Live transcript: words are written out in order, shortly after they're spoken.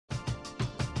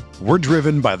We're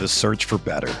driven by the search for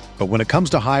better. But when it comes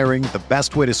to hiring, the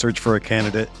best way to search for a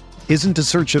candidate isn't to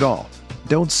search at all.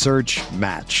 Don't search,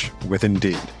 match with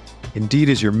Indeed. Indeed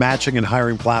is your matching and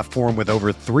hiring platform with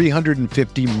over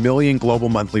 350 million global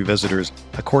monthly visitors,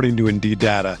 according to Indeed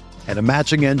data, and a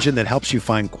matching engine that helps you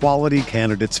find quality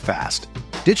candidates fast.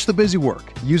 Ditch the busy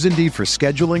work. Use Indeed for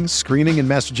scheduling, screening, and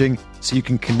messaging so you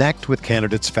can connect with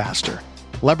candidates faster.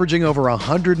 Leveraging over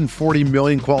 140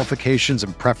 million qualifications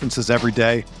and preferences every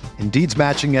day, Indeed's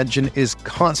matching engine is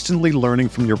constantly learning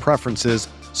from your preferences,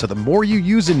 so the more you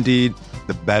use Indeed,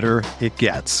 the better it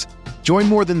gets. Join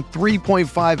more than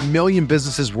 3.5 million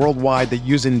businesses worldwide that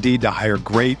use Indeed to hire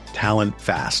great talent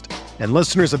fast. And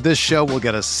listeners of this show will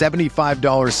get a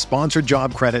 $75 sponsored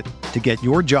job credit to get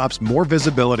your jobs more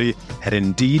visibility at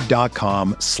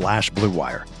Indeed.com/Blue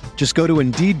Wire. Just go to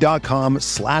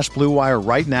Indeed.com/Blue Wire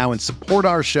right now and support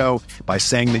our show by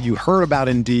saying that you heard about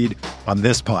Indeed on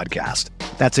this podcast.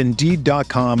 That's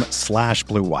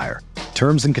Indeed.com/Blue Wire.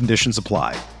 Terms and conditions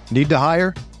apply. Need to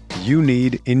hire? You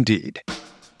need Indeed.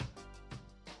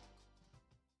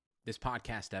 This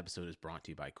podcast episode is brought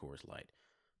to you by Coors Light.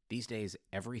 These days,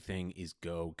 everything is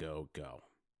go, go, go.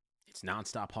 It's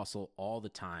nonstop hustle all the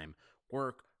time.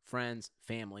 Work, friends,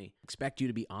 family, expect you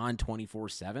to be on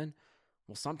 24/7.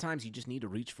 Well, sometimes you just need to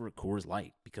reach for a Coors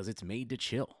Light because it's made to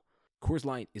chill. Coors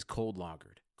Light is cold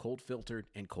lagered, cold filtered,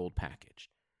 and cold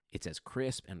packaged. It's as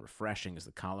crisp and refreshing as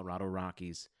the Colorado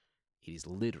Rockies. It is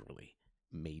literally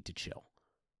made to chill.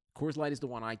 Coors Light is the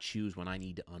one I choose when I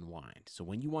need to unwind. So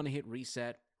when you want to hit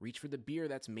reset, reach for the beer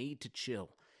that's made to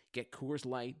chill. Get Coors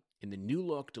Light in the new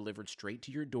look delivered straight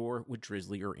to your door with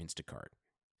Drizzly or Instacart.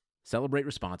 Celebrate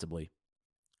responsibly.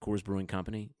 Coors Brewing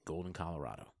Company, Golden,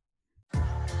 Colorado.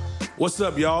 What's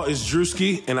up, y'all? It's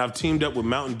Drewski, and I've teamed up with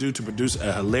Mountain Dew to produce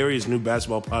a hilarious new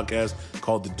basketball podcast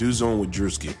called The Dew Zone with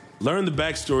Drewski. Learn the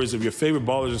backstories of your favorite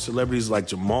ballers and celebrities like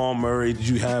Jamal Murray. Did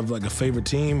you have like a favorite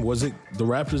team? Was it the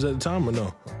Raptors at the time or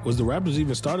no? Was the Raptors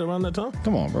even started around that time?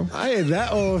 Come on, bro. I ain't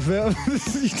that old, fam.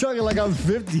 You talking like I'm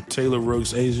 50. Taylor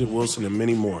Rooks, Asia Wilson, and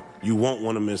many more. You won't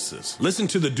want to miss this. Listen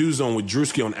to The Dew Zone with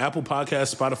Drewski on Apple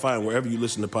Podcasts, Spotify, and wherever you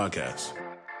listen to podcasts.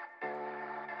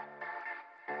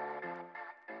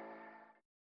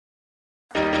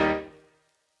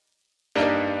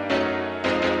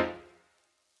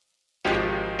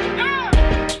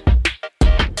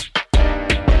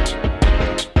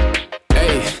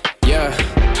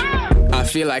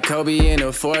 Feel like Kobe in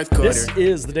the fourth quarter. This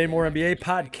is the Day More NBA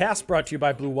podcast brought to you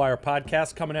by Blue Wire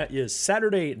Podcast. Coming at you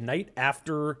Saturday night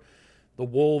after the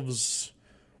Wolves.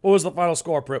 What was the final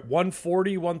score, Britt?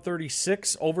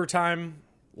 140-136 overtime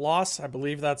loss. I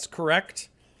believe that's correct.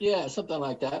 Yeah, something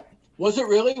like that. Was it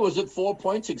really? Was it 4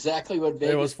 points exactly what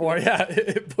Vegas? It was 4. Yeah,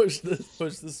 it pushed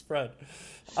the spread.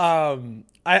 I'm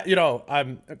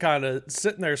kind of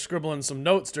sitting there scribbling some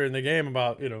notes during the game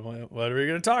about what are we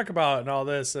going to talk about and all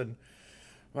this, and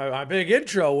my big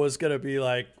intro was going to be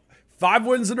like 5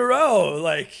 wins in a row.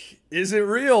 Like, is it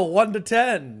real?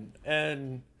 1-10.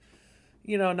 And,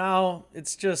 now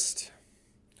it's just,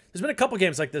 there's been a couple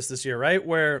games like this year, right?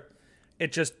 Where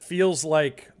it just feels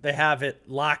like they have it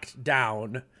locked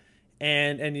down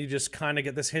and you just kind of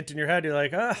get this hint in your head. You're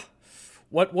like,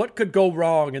 what could go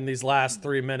wrong in these last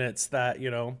 3 minutes that,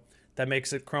 that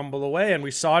makes it crumble away? And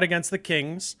we saw it against the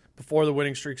Kings before the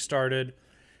winning streak started.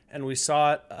 And we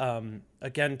saw it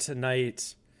again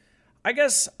tonight. I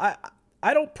guess I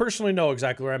don't personally know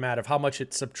exactly where I'm at of how much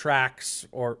it subtracts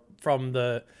or from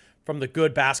the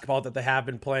good basketball that they have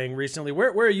been playing recently. Where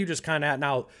are you just kind of at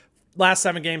now? Last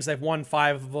 7 games, they've won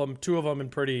 5 of them, 2 of them in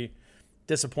pretty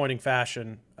disappointing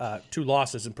fashion. 2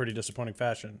 losses in pretty disappointing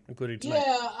fashion, including tonight.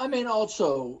 Yeah, I mean,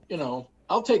 also,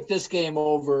 I'll take this game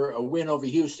over a win over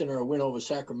Houston or a win over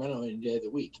Sacramento any day of the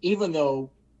week, even though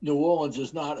New Orleans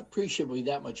is not appreciably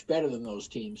that much better than those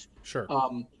teams. Sure.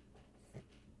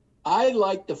 I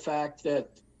like the fact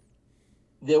that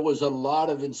there was a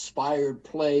lot of inspired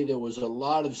play. There was a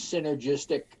lot of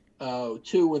synergistic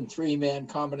 2 and 3 man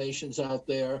combinations out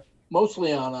there,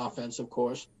 mostly on offense, of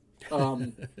course. I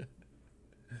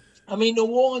mean, New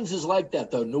Orleans is like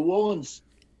that, though. New Orleans,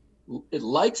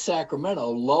 like Sacramento,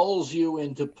 lulls you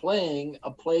into playing a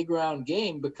playground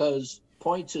game because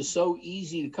points are so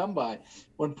easy to come by.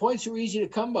 When points are easy to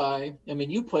come by, I mean,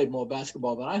 you played more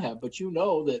basketball than I have, but you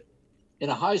know that in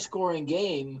a high-scoring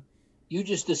game, you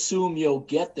just assume you'll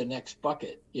get the next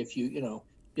bucket. If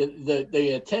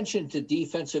the attention to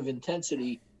defensive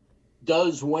intensity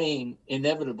does wane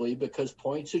inevitably because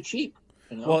points are cheap.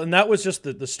 Well, and that was just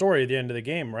the story at the end of the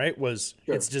game, right? Sure.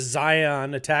 It's just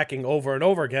Zion attacking over and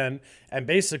over again, and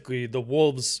basically the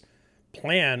Wolves'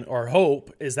 plan or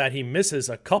hope is that he misses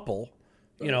a couple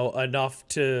enough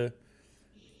to,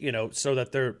 so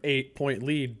that their 8-point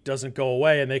lead doesn't go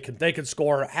away and they can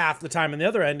score half the time on the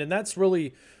other end. And that's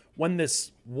really when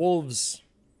this Wolves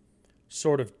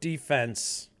sort of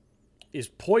defense is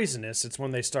poisonous. It's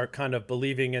when they start kind of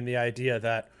believing in the idea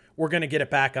that we're going to get it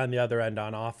back on the other end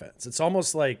on offense. It's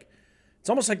almost like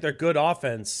their good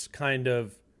offense kind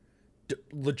of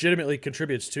legitimately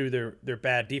contributes to their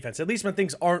bad defense, at least when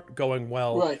things aren't going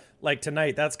well. Right. Like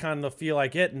tonight, that's kind of the feel I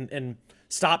get, and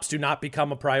stops do not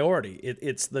become a priority.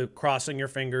 It's the crossing your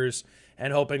fingers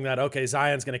and hoping that, okay,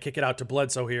 Zion's going to kick it out to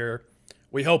Bledsoe here.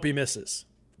 We hope he misses.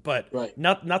 But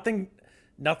nothing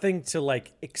to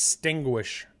like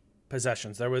extinguish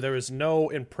possessions. There was no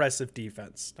impressive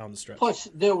defense down the stretch. Plus,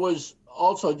 there was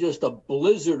also just a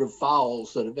blizzard of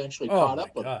fouls that eventually caught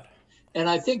up with them. And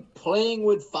I think playing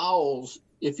with fouls,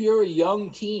 if you're a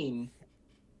young team,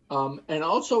 and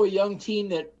also a young team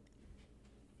that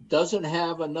doesn't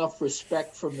have enough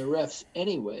respect from the refs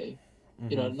anyway,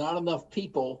 not enough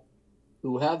people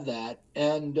who have that.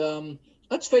 And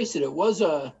let's face it,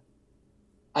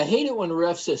 I hate it when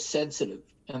refs are sensitive.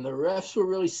 And the refs were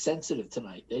really sensitive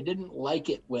tonight. They didn't like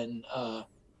it when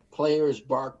players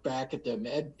barked back at them.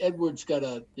 Edwards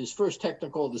got his first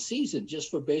technical of the season just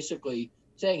for basically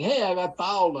saying, hey, I got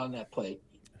fouled on that play.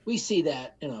 We see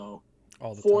that,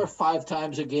 all the 4 or 5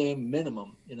 times a game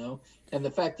minimum, And the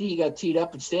fact that he got teed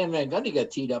up and Stan Van Gundy got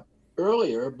teed up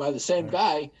earlier by the same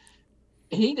guy,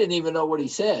 he didn't even know what he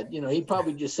said. He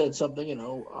probably just said something,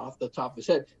 off the top of his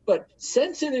head. But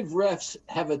sensitive refs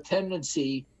have a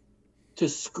tendency to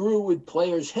screw with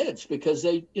players' heads because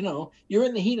they, you're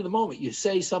in the heat of the moment. You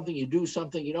say something, you do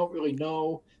something, you don't really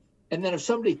know. And then if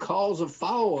somebody calls a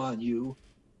foul on you,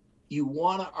 you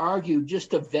want to argue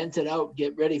just to vent it out,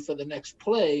 get ready for the next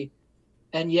play.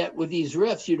 And yet with these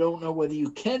refs, you don't know whether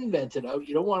you can vent it out.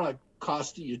 You don't want to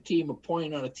cost your team a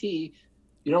point on a tee.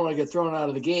 You don't want to get thrown out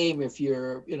of the game if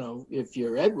you're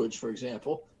Edwards, for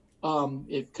example,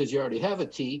 because you already have a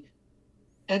tee.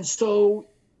 And so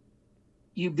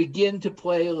you begin to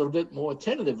play a little bit more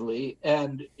tentatively.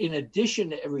 And in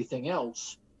addition to everything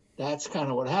else, that's kind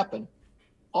of what happened.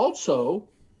 Also,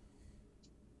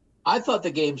 I thought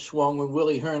the game swung when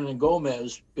Willie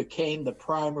Hernan-Gomez became the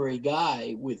primary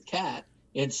guy with Cat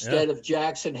instead of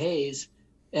Jackson Hayes.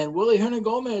 And Willie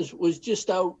Hernan-Gomez was just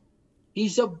out.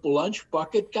 He's a lunch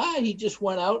bucket guy. He just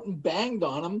went out and banged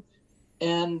on him.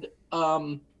 And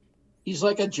he's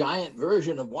like a giant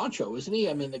version of Wancho, isn't he?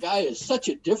 I mean, the guy is such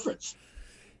a difference.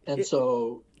 And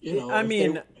go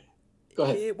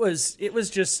ahead. It was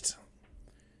just,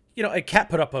 Cat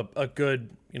put up a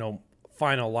good,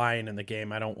 final line in the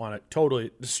game. I don't want to totally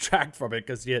distract from it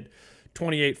because he had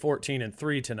 28, 14, and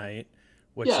 3 tonight.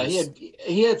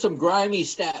 He had some grimy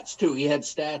stats too. He had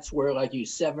stats where like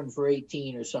he's 7 for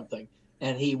 18 or something,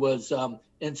 and he was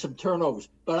in some turnovers.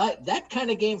 But that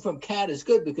kind of game from Cat is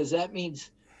good because that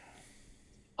means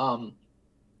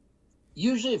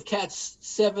usually if Cat's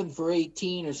 7 for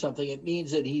 18 or something, it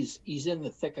means that he's in the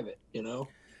thick of it,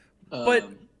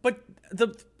 But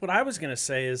what I was going to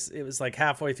say is it was like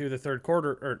halfway through the third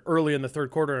quarter or early in the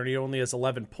third quarter, and he only has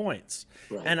 11 points.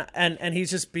 Right. And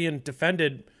he's just being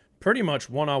defended pretty much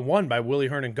one-on-one by Willie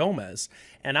Hernan-Gomez.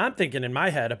 And I'm thinking in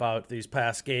my head about these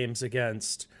past games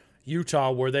against Utah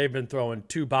where they've been throwing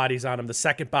 2 bodies on him, the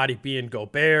second body being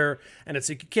Gobert. And it's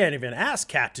like you can't even ask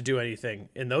Cat to do anything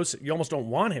in those. You almost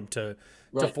don't want him to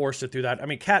force it through that. I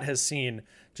mean, Cat has seen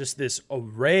just this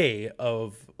array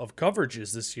of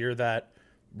coverages this year that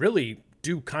really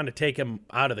do kind of take him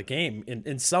out of the game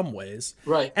in some ways.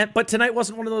 Right. But tonight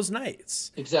wasn't one of those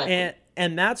nights. Exactly.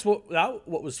 And that's what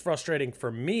was frustrating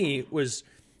for me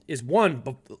is one,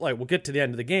 like we'll get to the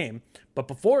end of the game, but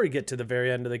before we get to the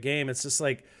very end of the game, it's just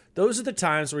like those are the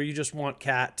times where you just want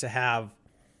Cat to have,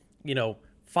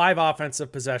 5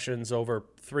 offensive possessions over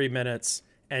 3 minutes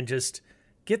and just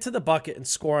get to the bucket and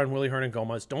score on Willie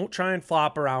Hernan-Gomez. Don't try and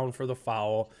flop around for the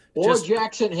foul. Or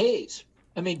Jackson Hayes.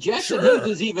 I mean, Jackson Hayes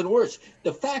is even worse.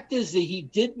 The fact is that he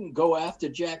didn't go after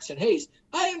Jackson Hayes.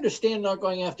 I understand not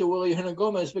going after Willie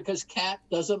Hernan-Gomez because Cat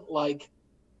doesn't like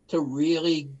to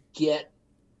really get,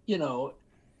 if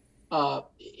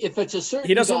it's a certain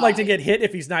he doesn't guy, like to get hit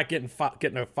if he's not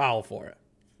getting a foul for it.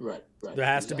 Right. There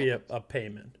has to be a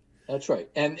payment. That's right.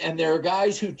 And there are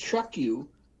guys who chuck you,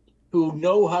 who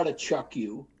know how to chuck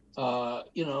you,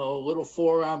 little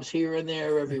forearms here and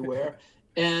there everywhere.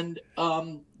 And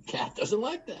Cat doesn't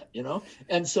like that,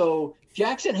 And so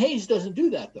Jackson Hayes doesn't do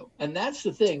that, though. And that's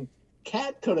the thing.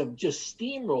 Cat could have just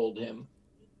steamrolled him.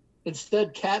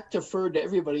 Instead, Cat deferred to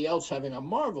everybody else having a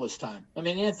marvelous time. I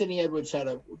mean, Anthony Edwards had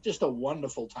just a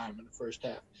wonderful time in the first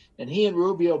half. And he and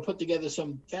Rubio put together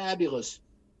some fabulous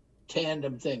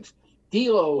tandem things.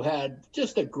 D'Lo had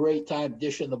just a great time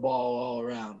dishing the ball all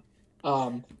around.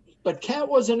 But Cat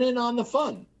wasn't in on the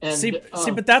fun. And see,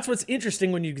 but that's what's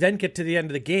interesting when you then get to the end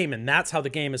of the game, and that's how the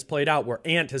game is played out, where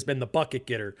Ant has been the bucket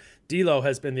getter, D'Lo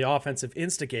has been the offensive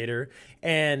instigator,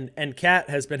 and Cat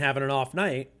has been having an off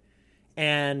night,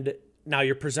 and now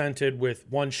you're presented with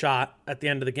one shot at the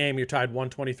end of the game. You're tied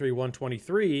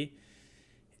 123-123,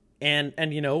 and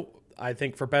I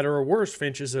think for better or worse,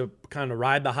 Finch is a kind of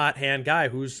ride the hot hand guy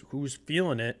who's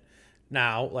feeling it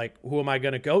now. Like, who am I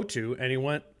going to go to? And he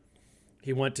went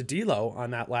to D'Lo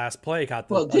on that last play. Got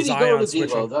the did he Zion go to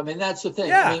switching. D'Lo? I mean, that's the thing.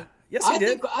 Yeah. I mean, Yes, he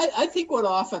did. I think what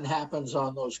often happens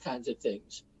on those kinds of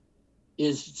things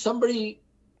is somebody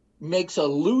makes a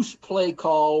loose play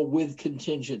call with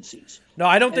contingencies. No,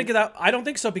 I don't think that. I don't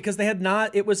think so, because they had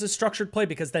not. It was a structured play,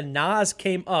 because then Nas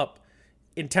came up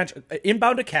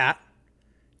inbound to Cat.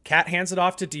 Cat hands it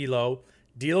off to D'Lo.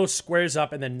 D'Lo squares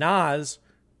up, and then Nas,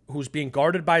 who's being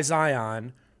guarded by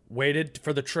Zion, waited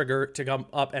for the trigger to come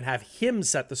up and have him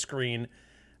set the screen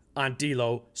on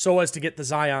D'Lo so as to get the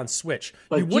Zion switch.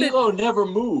 But D'Lo never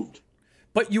moved.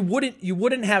 But you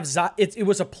wouldn't have it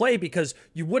was a play because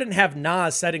you wouldn't have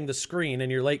Nas setting the screen in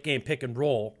your late game pick and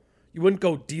roll. You wouldn't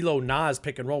go D'Lo Nas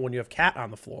pick and roll when you have Cat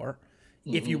on the floor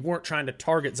if you weren't trying to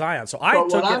target Zion. So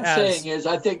what I'm saying is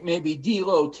I think maybe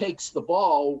D'Lo takes the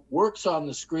ball, works on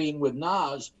the screen with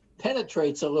Nas,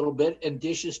 penetrates a little bit, and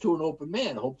dishes to an open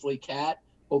man. Hopefully Cat,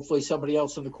 hopefully somebody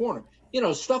else in the corner.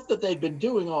 Stuff that they've been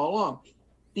doing all along.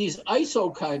 These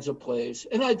ISO kinds of plays,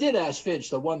 and I did ask Finch,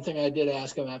 the one thing I did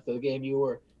ask him after the game, you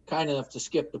were kind enough to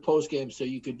skip the post game so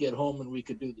you could get home and we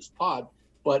could do this pod.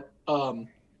 But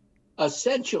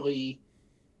essentially,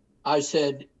 I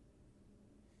said,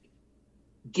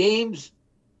 games,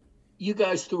 you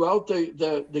guys throughout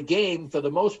the game, for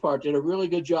the most part, did a really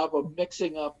good job of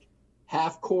mixing up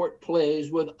half-court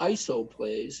plays with ISO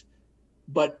plays.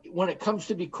 But when it comes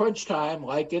to be crunch time,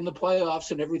 like in the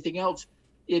playoffs and everything else,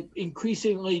 it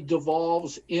increasingly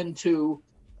devolves into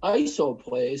ISO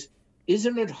plays.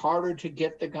 Isn't it harder to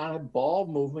get the kind of ball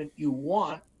movement you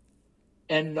want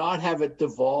and not have it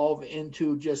devolve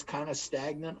into just kind of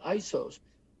stagnant ISOs?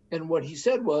 And what he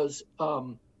said was,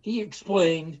 he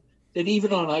explained that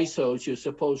even on ISOs, you're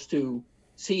supposed to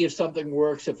see if something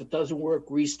works. If it doesn't work,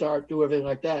 restart, do everything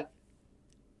like that.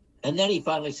 And then he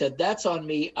finally said, that's on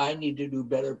me. I need to do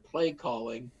better play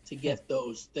calling to get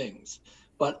those things.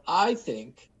 But I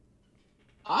think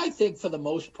for the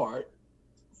most part,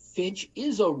 Finch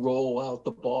is a roll out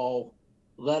the ball,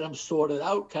 let him sort it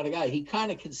out kind of guy. He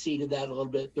kind of conceded that a little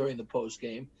bit during the post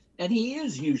game. And he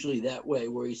is usually that way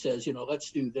where he says,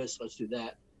 let's do this, let's do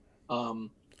that.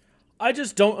 I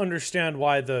just don't understand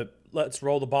why the let's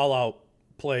roll the ball out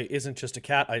play isn't just a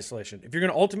Cat isolation. If you're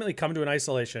going to ultimately come to an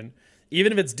isolation,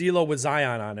 even if it's D'Lo with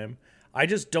Zion on him, I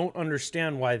just don't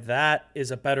understand why that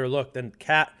is a better look than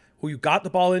Cat, who you got the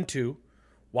ball into.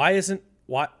 Why you inbounded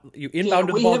the ball to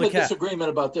Cat? We have a disagreement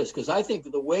about this, because I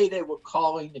think the way they were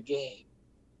calling the game,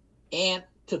 Ant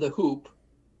to the hoop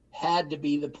had to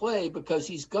be the play because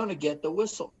he's going to get the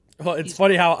whistle. Well, it's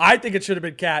funny how I think it should have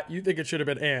been Cat, you think it should have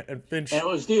been Ant, and Finch. And it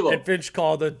was D'Lo. And Finch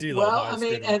called the D'Lo. Well, I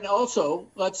mean, and also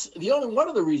one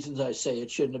of the reasons I say it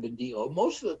shouldn't have been D'Lo.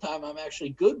 Most of the time, I'm actually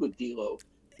good with D'Lo.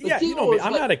 Yeah, you know me.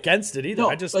 I'm not against it either.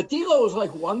 But D'Lo was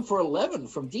like 1 for 11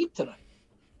 from deep tonight.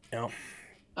 Yeah.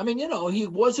 I mean, he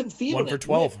wasn't feeling 1 for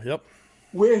 12. Yep.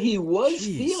 Where he was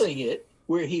feeling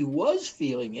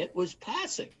it was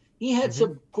passing. He had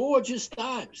some gorgeous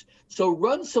times. So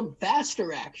run some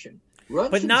faster action.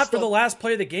 But not for the last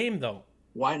play of the game, though.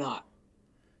 Why not?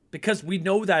 Because we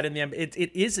know that in the end,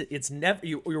 it's never,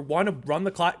 you want to run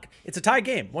the clock. It's a tie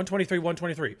game,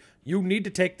 123-123. You need to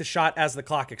take the shot as the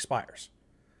clock expires.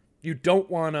 You don't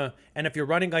want to, and if you're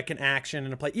running like an action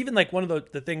and a play, even like one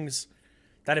of the things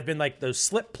that have been like those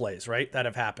slip plays, right, that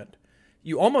have happened.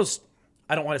 You almost,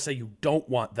 I don't want to say you don't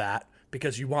want that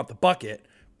because you want the bucket,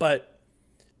 but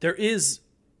there is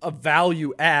a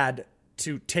value add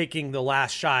to taking the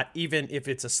last shot, even if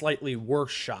it's a slightly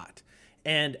worse shot.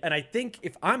 And I think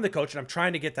if I'm the coach and I'm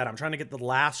trying to get the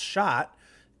last shot,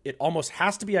 it almost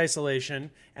has to be isolation.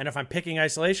 And if I'm picking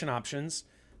isolation options,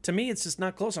 to me, it's just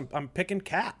not close. I'm picking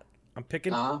Cat. I'm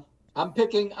picking Ant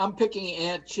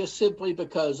just simply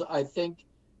because I think,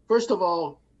 first of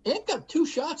all, Ant got 2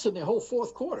 shots in the whole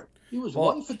fourth quarter. He was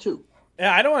 1 for 2.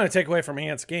 Yeah, I don't want to take away from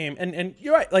Ant's game. And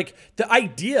you're right. Like, the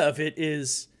idea of it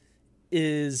is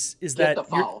that the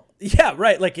foul. Yeah,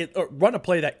 right. Like run a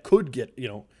play that could get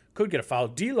a foul.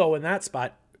 D'Lo in that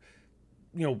spot,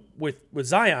 with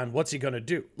Zion, what's he going to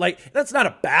do? Like, that's not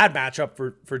a bad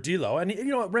matchup for D'Lo. And it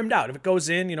rimmed out. If it goes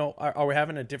in, are we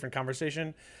having a different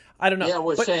conversation? I don't know. Yeah,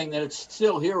 we're saying that it's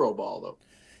still hero ball, though.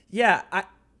 Yeah,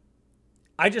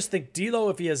 I just think D'Lo,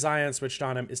 if he has Zion switched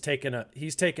on him,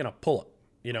 he's taking a pull-up,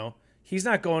 you know? He's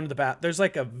not going to the bat. There's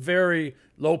like a very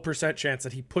low % chance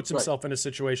that he puts himself in a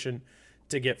situation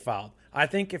to get fouled. I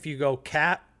think if you go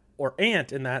Cat or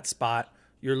Ant in that spot,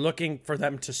 you're looking for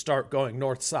them to start going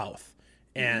north-south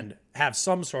and have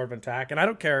some sort of attack. And I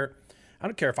don't care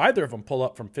if either of them pull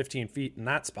up from 15 feet in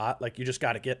that spot. Like, you just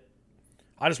got to get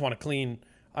 – I just want a clean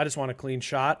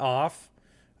shot off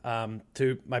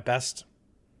to my best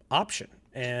option.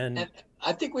 And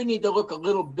I think we need to look a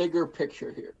little bigger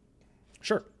picture here.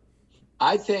 Sure.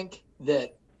 I think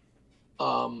that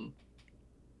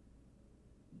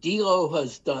D'Lo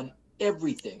has done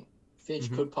everything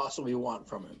Finch could possibly want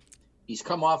from him. He's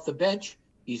come off the bench.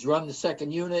 He's run the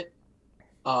second unit.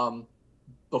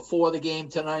 Before the game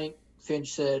tonight,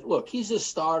 Finch said, look, he's a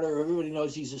starter. Everybody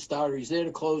knows he's a starter. He's there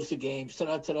to close the games.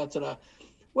 Ta-da.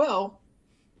 Well,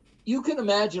 you can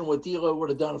imagine what D'Lo would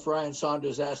have done if Ryan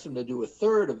Saunders asked him to do a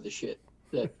third of the shit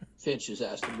that Finch has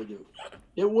asked him to do.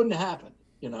 It wouldn't happen,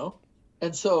 you know?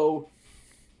 And so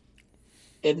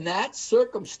in that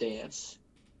circumstance,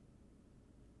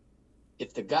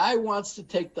 if the guy wants to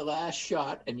take the last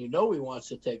shot, and you know he wants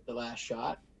to take the last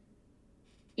shot,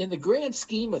 in the grand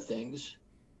scheme of things,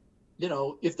 you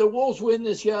know, if the Wolves win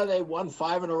this year, they won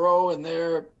 5 in a row and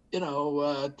they're,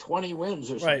 20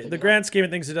 wins or something. Right. The grand scheme of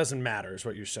things, it doesn't matter is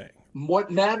what you're saying. What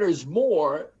matters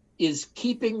more is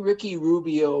keeping Ricky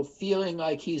Rubio feeling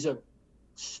like he's a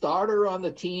starter on the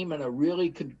team and a really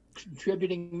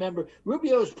contributing member.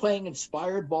 Rubio is playing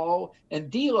inspired ball,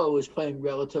 and D'Lo is playing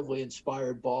relatively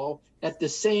inspired ball at the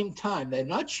same time. They're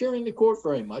not sharing the court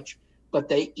very much, but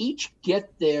they each get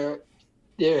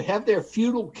have their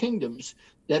feudal kingdoms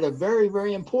that are very,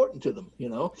 very important to them, you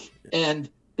know. And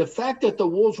the fact that the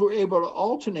Wolves were able to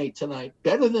alternate tonight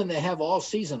better than they have all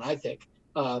season, I think.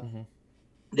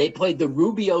 They played the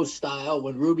Rubio style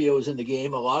when Rubio was in the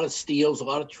game, a lot of steals, a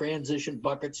lot of transition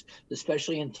buckets,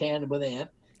 especially in tandem with Ant.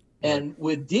 And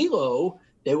with D'Lo,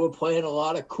 they were playing a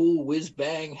lot of cool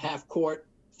whiz-bang, half-court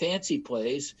fancy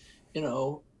plays, you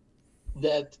know,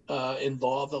 that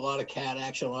involved a lot of cat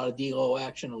action, a lot of D'Lo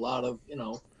action, a lot of, you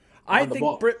know, I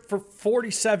think, Britt, for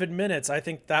 47 minutes, I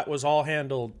think that was all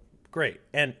handled great.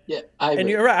 And yeah, and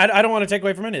you're right. I don't want to take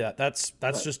away from any of that. That's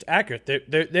right. Just accurate.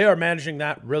 They are managing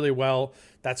that really well.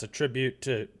 That's a tribute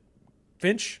to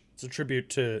Finch. It's a tribute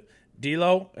to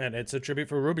D'Lo, and it's a tribute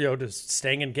for Rubio to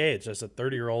staying engaged as a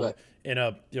 30-year-old in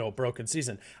a broken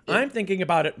season. Yeah. I'm thinking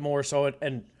about it more so,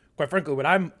 and quite frankly, what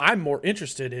I'm more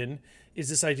interested in is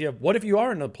this idea of what if you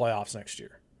are in the playoffs next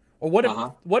year, or what if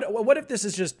what if this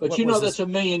is just? But that's a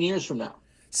million years from now.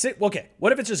 Okay,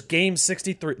 what if it's just game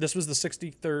 63? This was the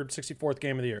 63rd, 64th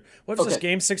game of the year. What if it's just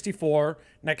game 64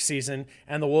 next season,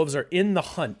 and the Wolves are in the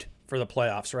hunt for the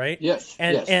playoffs, right? Yes.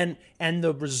 And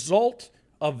the result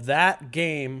of that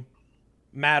game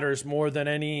matters more than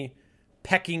any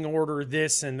pecking order,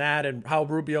 this and that, and how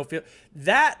Rubio feels.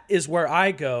 That is where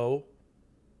I go.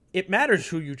 It matters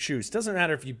who you choose. It doesn't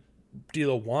matter if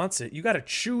D'Lo wants it. You got to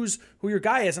choose who your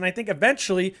guy is. And I think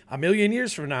eventually, a million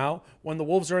years from now, when the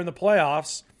Wolves are in the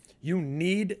playoffs, you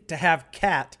need to have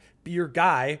Cat be your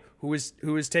guy who is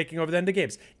taking over the end of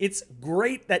games. It's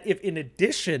great that if in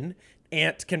addition,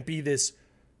 Ant can be this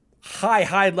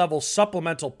high level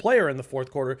supplemental player in the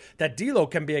fourth quarter, that D'Lo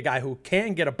can be a guy who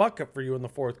can get a bucket for you in the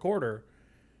fourth quarter.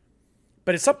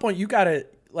 But at some point, you got to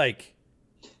let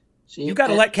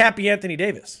Cat be Anthony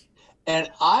Davis.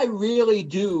 And I really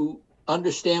do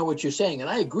understand what you're saying, and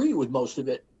I agree with most of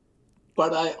it.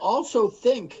 But I also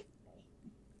think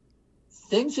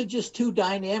things are just too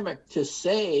dynamic to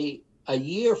say a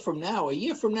year from now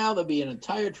there'll be an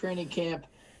entire training camp.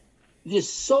 There's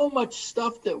so much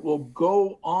stuff that will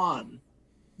go on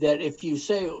that if you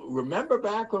say, remember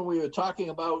back when we were talking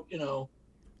about,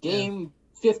 game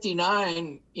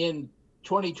 59 in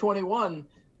 2021,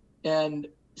 and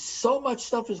so much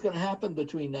stuff is going to happen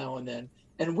between now and then.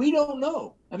 And we don't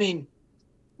know. I mean,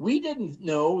 we didn't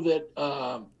know that,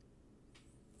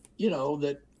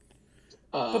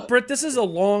 but Britt, this is a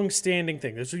long-standing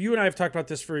thing. So you and I have talked about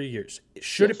this for years.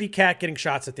 Should it be Cat getting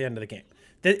shots at the end of the game?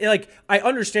 I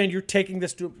understand you're taking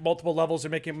this to multiple levels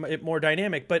and making it more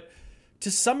dynamic, but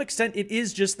to some extent, it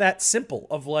is just that simple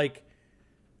of are you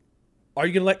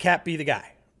going to let Cat be the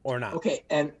guy or not? Okay,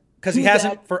 and because he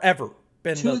hasn't forever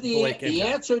been the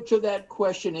answer to that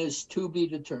question is to be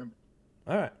determined.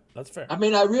 All right, that's fair. I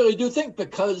mean, I really do think,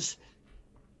 because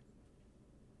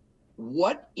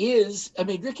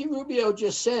Ricky Rubio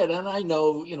just said, and I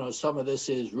know, some of this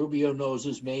is Rubio knows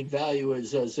his main value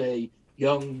is as a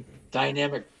young,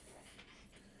 dynamic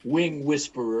wing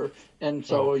whisperer, and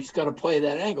so he's got to play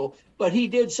that angle. But he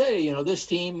did say, this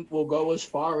team will go as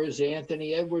far as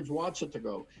Anthony Edwards wants it to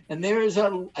go. And there is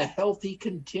a healthy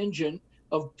contingent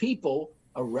of people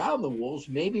around the Wolves,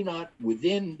 maybe not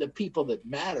within the people that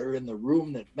matter in the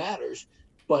room that matters,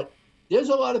 but there's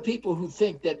a lot of people who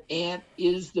think that Ant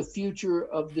is the future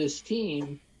of this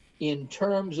team in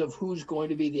terms of who's going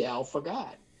to be the alpha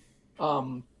guy.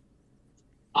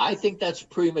 I think that's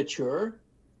premature.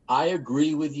 I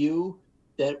agree with you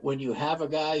that when you have a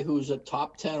guy who's a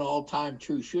top 10 all-time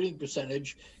true shooting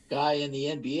percentage guy in the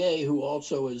NBA who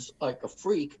also is like a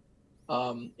freak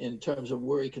in terms of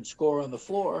where he can score on the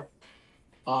floor,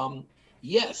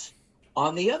 yes.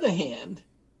 On the other hand,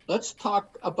 let's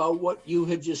talk about what you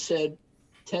had just said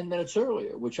 10 minutes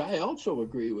earlier, which I also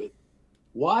agree with.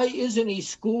 Why isn't he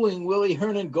schooling Willie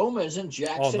Hernan-Gomez and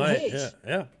Jackson Hayes?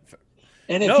 Yeah.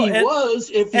 And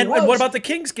and what about the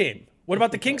Kings game? What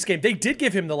about the Kings game? They did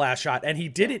give him the last shot, and he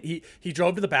did it. He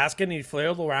drove to the basket, and he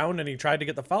flailed around, and he tried to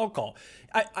get the foul call.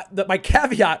 My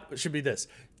caveat should be this.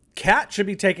 Cat should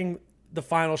be taking the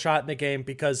final shot in the game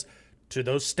because to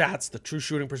those stats, the true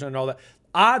shooting percent and all that,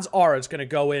 odds are it's going to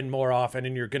go in more often,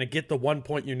 and you're going to get the 1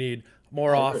 point you need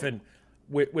more often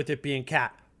with it being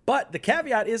Cat. But the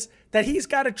caveat is that he's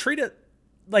got to treat it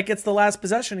like it's the last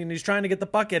possession, and he's trying to get the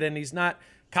bucket, and he's not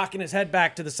cocking his head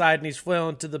back to the side, and he's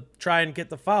flailing to try and get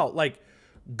the foul. Like,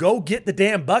 go get the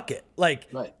damn bucket. Like,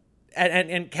 right.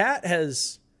 And Cat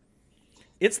has,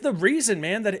 it's the reason,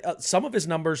 man, that some of his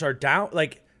numbers are down.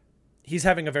 Like, he's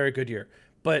having a very good year,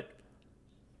 but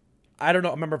I don't know.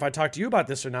 I remember if I talked to you about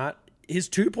this or not. His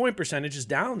 2-point percentage is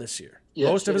down this year,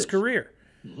 most of his career.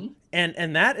 Mm-hmm.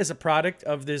 And that is a product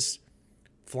of this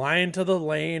flying to the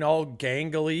lane all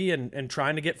gangly and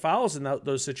trying to get fouls in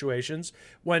those situations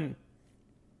when,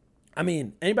 I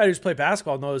mean, anybody who's played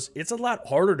basketball knows it's a lot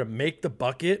harder to make the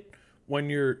bucket when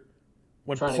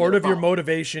part of your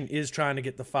motivation is trying to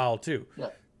get the foul too. Yeah.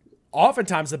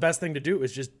 Oftentimes the best thing to do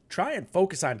is just try and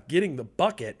focus on getting the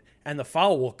bucket, and the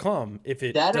foul will come if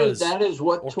it does. That is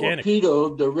what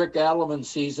torpedoed the Rick Alleman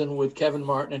season with Kevin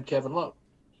Martin and Kevin Love.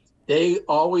 They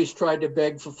always tried to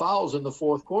beg for fouls in the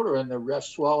fourth quarter, and the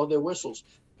refs swallowed their whistles.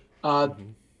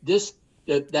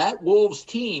 That Wolves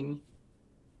team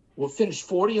will finish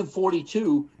 40 and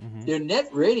 42. Mm-hmm. Their net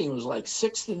rating was like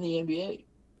 6th in the NBA.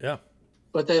 Yeah,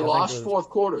 but they lost fourth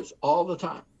quarters all the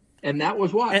time, and that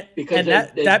was why. Because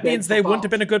that means they wouldn't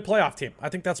have been a good playoff team. I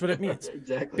think that's what it means.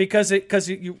 Exactly. Because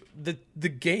the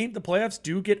playoffs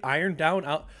do get ironed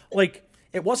out. Like,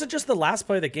 it wasn't just the last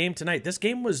play of the game tonight. This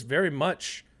game was very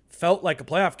much felt like a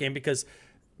playoff game because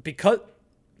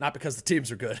not because the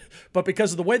teams are good, but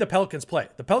because of the way the Pelicans play.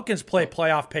 The Pelicans play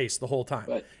playoff pace the whole time.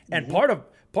 Right. And part of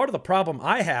the problem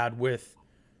I had with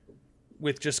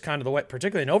just kind of the way,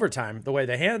 particularly in overtime, the way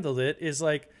they handled it is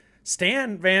like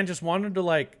Stan Van just wanted to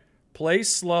like play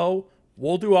slow.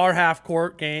 We'll do our half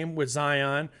court game with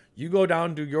Zion. You go down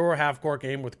and do your half court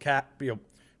game with Cat.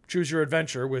 Choose your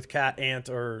adventure with Cat, Ant,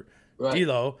 or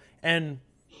D'Lo. And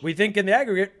we think in the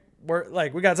aggregate, we're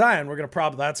like, we got Zion. We're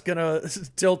gonna that's gonna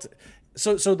tilt.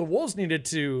 So the Wolves needed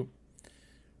to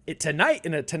tonight,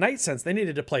 in a tonight sense, they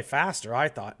needed to play faster. I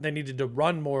thought they needed to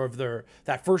run more of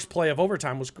that first play of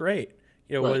overtime was great.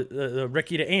 The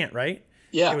Ricky to Ant, right?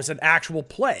 Yeah, it was an actual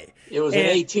play. It was an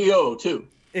ATO too.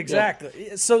 Exactly.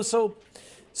 Yeah.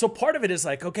 So part of it is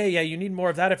like, okay, yeah, you need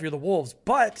more of that if you're the Wolves.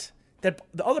 But that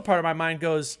the other part of my mind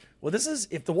goes, well, this is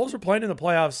if the Wolves were playing in the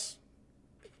playoffs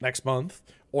next month,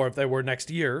 or if they were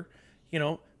next year,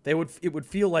 it would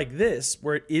feel like this,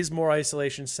 where it is more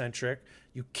isolation centric.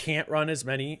 You can't run as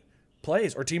many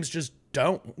plays, or teams just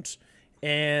don't.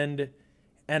 And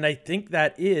I think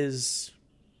that is.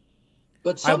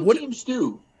 But some teams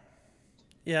do.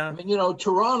 Yeah. I mean,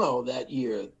 Toronto that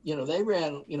year, they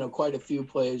ran, quite a few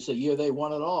plays the year they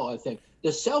won it all, I think. The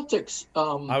Celtics.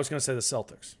 I was going to say the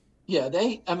Celtics. Yeah,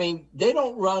 they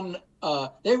don't run.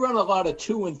 They run a lot of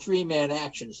 2- and 3-man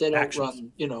actions. They don't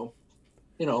run,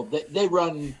 they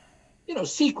run,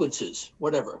 sequences,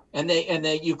 whatever. And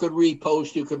they you could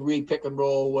repost, you could pick and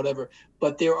roll, whatever.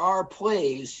 But there are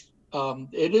plays.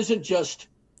 It isn't just,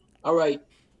 all right,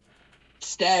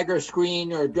 stagger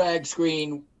screen or drag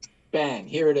screen, bang,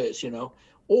 here it is,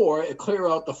 or clear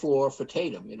out the floor for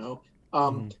Tatum,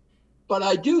 But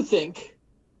I do think,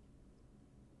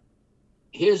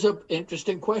 here's an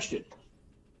interesting question.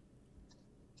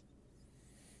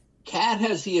 Cat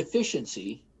has the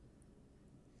efficiency,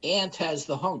 Ant has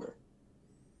the hunger.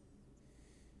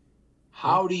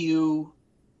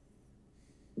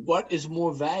 What is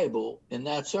more valuable in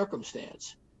that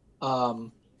circumstance? I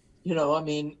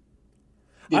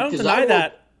don't deny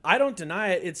that. I don't deny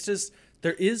it. It's just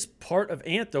there is part of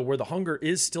Ant though where the hunger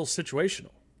is still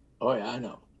situational. Oh yeah, I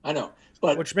know.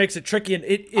 But which makes it tricky. And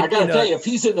I gotta tell you, if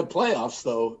he's in the playoffs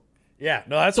though, yeah,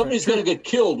 no, that's somebody's going to get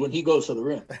killed when he goes to the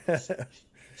rim.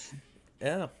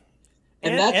 Yeah.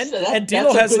 And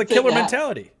D'Lo has the killer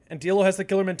mentality. And D'Lo has the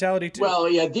killer mentality too. Well,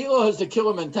 yeah, D'Lo has the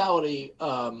killer mentality.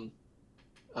 I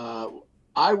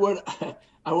want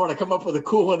to come up with a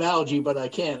cool analogy, but I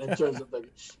can't in terms of the.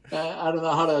 I don't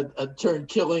know how to turn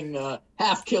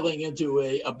half killing into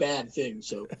a bad thing.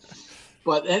 So,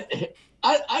 but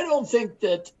I don't think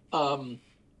that.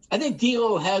 I think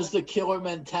D'Lo has the killer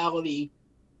mentality,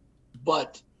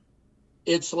 but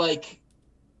it's like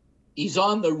he's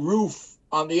on the roof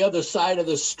on the other side of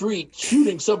the street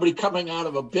shooting somebody coming out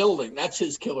of a building. That's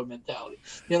his killer mentality.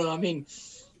 You know, I mean,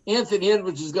 Anthony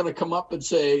Edwards is going to come up and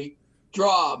say,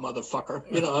 draw, motherfucker.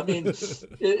 You know, I mean,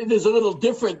 there's a little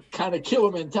different kind of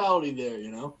killer mentality there,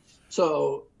 you know?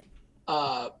 So.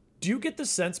 Do you get the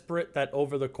sense, Britt, that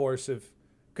over the course of,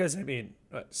 because, I mean,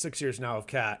 6 years now of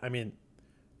Cat, I mean,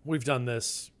 we've done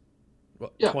this,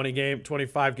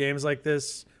 25 games like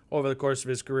this over the course of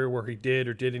his career where he did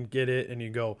or didn't get it, and you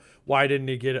go, why didn't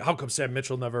he get it? How come Sam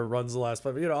Mitchell never runs the last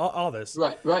 5? You know, all this.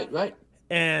 Right.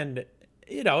 And,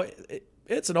 you know,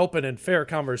 it's an open and fair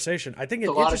conversation. I think an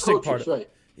interesting coaches, part of right.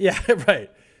 Yeah,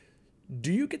 right.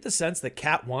 Do you get the sense that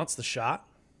Cat wants the shot?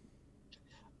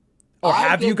 Or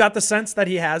have you got the sense that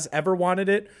he has ever wanted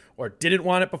it or didn't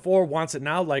want it before, wants it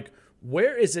now? Like,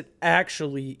 where is it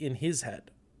actually in his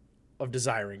head of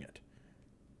desiring it?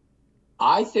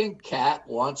 I think Cat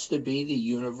wants to be the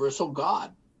universal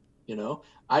God. You know,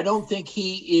 I don't think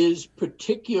he is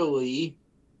particularly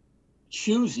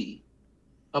choosy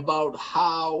about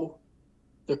how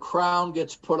the crown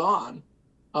gets put on.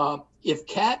 If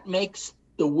Cat makes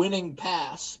the winning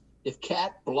pass, if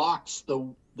Cat blocks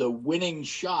the winning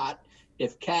shot,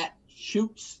 if Cat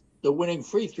shoots the winning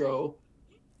free throw,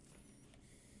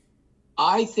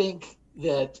 I think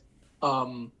that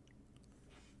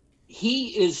he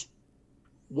is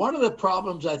one of the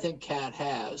problems I think Cat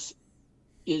has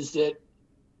is that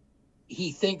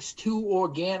he thinks too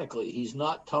organically. He's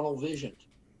not tunnel visioned,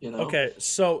 you know? Okay,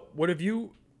 so what have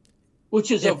you...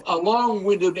 Which is a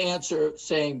long-winded answer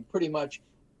saying pretty much,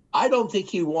 I don't think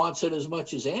he wants it as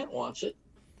much as Ant wants it.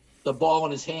 The ball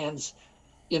in his hands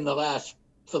for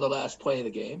the last play of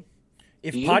the game.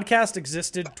 If podcast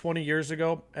existed 20 years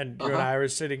ago and you and I were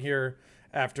sitting here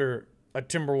after a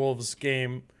Timberwolves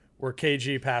game where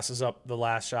KG passes up the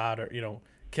last shot or, you know,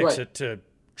 kicks it to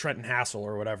Trenton Hassel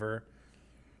or whatever,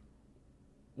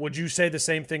 would you say the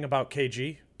same thing about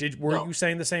KG? Were you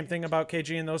saying the same thing about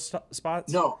KG in those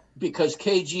spots? No, because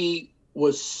KG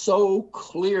was so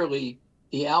clearly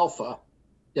the alpha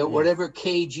that whatever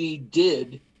KG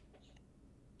did,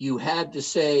 you had to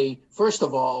say, first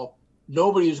of all,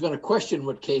 nobody was going to question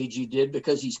what KG did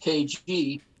because he's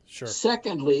KG. Sure.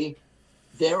 Secondly,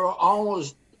 there are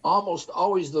almost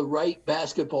always the right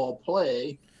basketball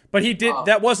play. But he did.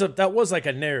 That was like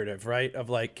a narrative, right? Of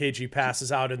like KG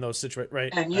passes out in those situations,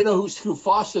 right? And you know who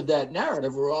fostered that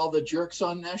narrative were all the jerks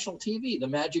on national TV, the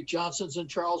Magic Johnsons and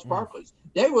Charles Barkleys.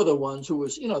 They were the ones who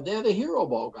was, you know, they're the hero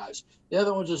ball guys. They're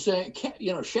the ones who are saying,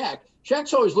 you know,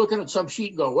 Shaq's always looking at some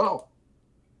sheet and go, well,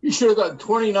 you should have gotten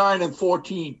 29 and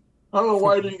 14. I don't know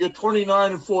why you didn't get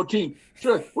 29 and 14.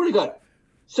 Sure. What do you got?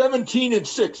 17 and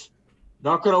 6.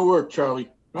 Not going to work, Charlie.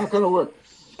 Not going to work.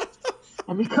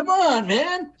 I mean, come on,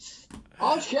 man.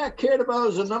 All Shaq cared about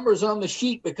was the numbers on the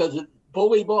sheet because it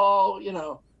bully ball, you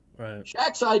know. Right.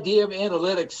 Shaq's idea of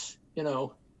analytics, you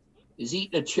know, is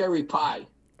eating a cherry pie.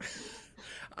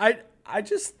 I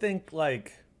just think I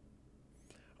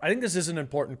think this is an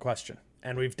important question.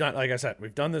 And we've done, like I said,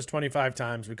 we've done this 25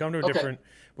 times. We come to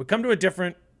a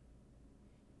different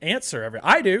answer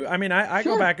I do. I mean, I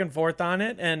go back and forth on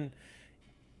it and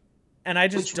I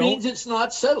just Which means it's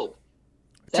not settled.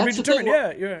 To be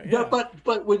determined, yeah.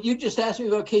 But what you just asked me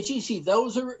about KG, see,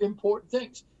 those are important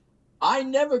things. I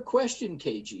never questioned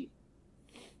KG.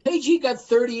 KG got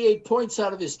 38 points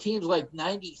out of his teams like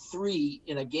 93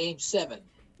 in a game 7,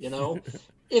 you know.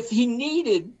 If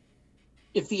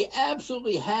he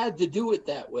absolutely had to do it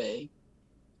that way,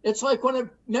 it's like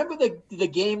remember the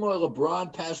game where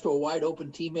LeBron passed to a wide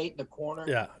open teammate in the corner?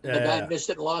 Yeah. And the guy missed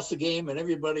it and lost the game and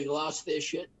everybody lost their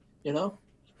shit, you know?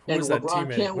 Who was that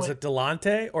teammate? Was it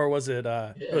Delonte or was it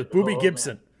Boobie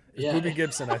Gibson? Boobie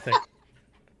Gibson, I think.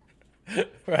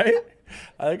 Right?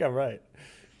 I think I'm right.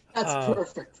 That's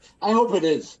perfect. I hope it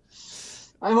is.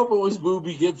 I hope it was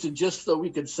Boobie Gibson just so we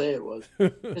could say it was.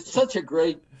 It's such a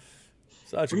great.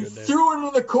 Such a good name. Threw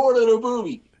into the corner to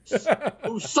Boobie,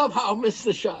 who somehow missed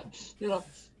the shot. You know,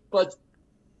 but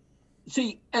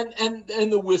See, and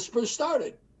the whispers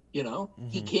started,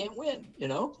 he can't win,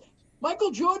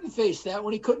 Michael Jordan faced that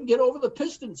when he couldn't get over the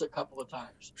Pistons a couple of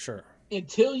times. Sure.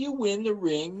 Until you win the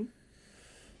ring,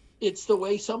 it's the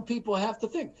way some people have to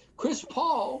think. Chris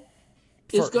Paul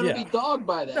is going to be dogged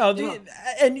by that. No,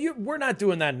 we're not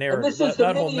doing that narrative. This is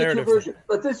that whole narrative version.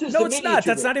 But this is no, it's not.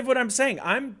 That's not even what I'm saying.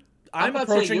 I'm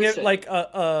approaching it like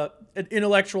an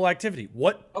intellectual activity.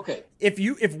 What? Okay.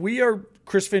 If we are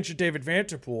Chris Finch and David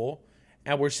Vanterpool,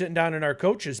 and we're sitting down in our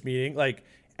coaches meeting,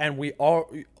 and we are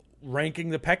ranking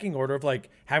the pecking order of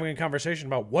having a conversation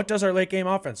about what does our late game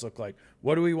offense look like?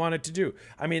 What do we want it to do?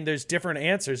 I mean, there's different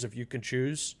answers if you can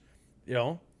choose,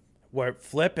 where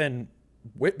Flip and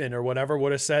Whitman or whatever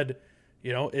would have said,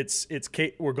 we're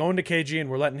going to KG and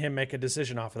we're letting him make a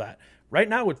decision off of that. Right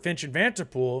now with Finch and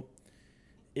Vanterpool,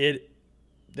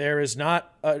 there is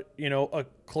not a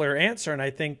clear answer, and I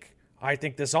think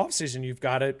this offseason you've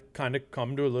got to kind of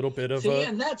come to a little bit of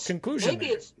conclusion.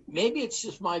 Maybe it's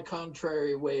just my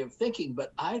contrary way of thinking,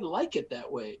 but I like it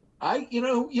that way.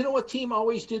 What team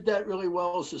always did that really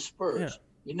well is the Spurs. Yeah.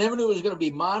 You never knew it was going to be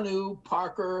Manu,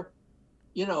 Parker,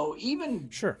 even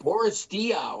Boris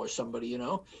Diaw or somebody,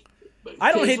 But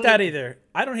I don't hate that either.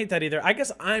 I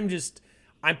guess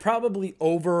I'm probably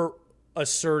over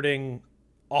asserting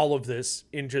all of this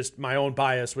in just my own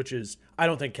bias, which is I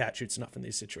don't think Cat shoots enough in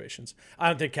these situations. I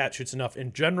don't think Cat shoots enough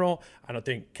in general. I don't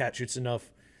think Cat shoots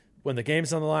enough when the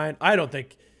game's on the line. I don't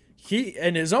think he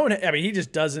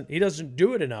just doesn't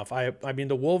do it enough. I mean,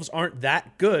 the Wolves aren't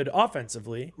that good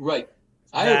offensively. Right.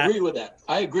 I agree with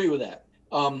that.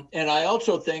 And I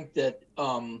also think that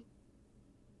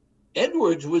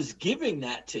Edwards was giving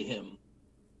that to him.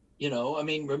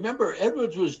 Remember,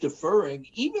 Edwards was deferring.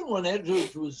 Even when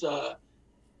Edwards was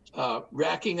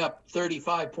racking up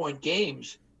 35-point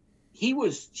games, he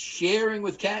was sharing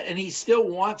with Cat, and he still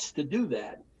wants to do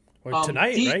that. Or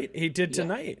tonight, right? He did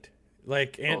tonight.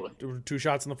 And 2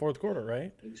 shots in the fourth quarter,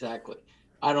 right? Exactly.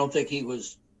 I don't think he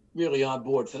was really on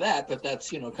board for that, but that's,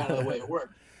 kind of the way it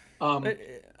worked.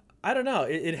 I don't know.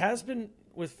 It has been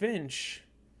with Finch.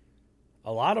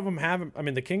 A lot of them haven't. I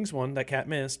mean, the Kings one that Cat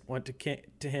missed went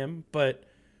to him, but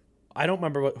I don't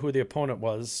remember who the opponent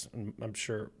was. And I'm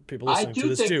sure people listening to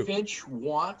this too. I do think Finch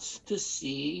wants to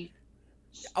see.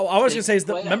 Oh, I was going to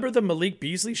say, remember the Malik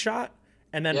Beasley shot?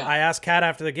 And then I asked Cat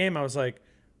after the game, I was like,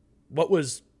 what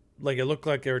was, it looked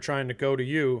like they were trying to go to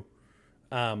you.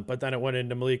 But then it went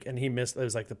into Malik and he missed. It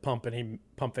was the pump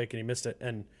fake and he missed it.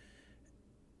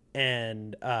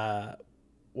 And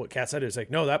what Cat said is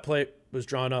no, that play was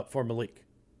drawn up for Malik.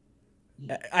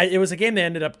 It was a game they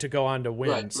ended up to go on to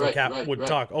win. Cat would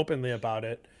talk openly about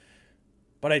it.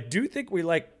 But I do think we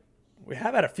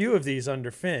have had a few of these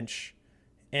under Finch,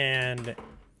 and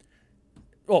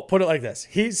put it like this: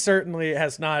 he certainly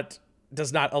does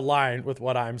not align with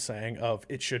what I'm saying of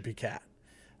it should be Cat.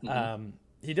 Mm-hmm.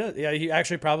 He does. Yeah, he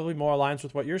actually probably more aligns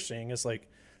with what you're saying. Is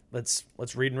let's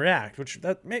read and react, which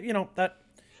that maybe that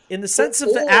in the sense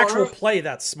of the actual play,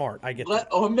 that's smart. I get that.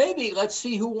 Or maybe let's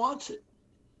see who wants it.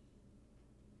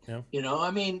 Yeah.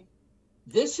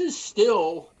 This is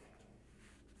still.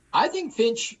 I think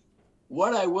Finch.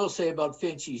 What I will say about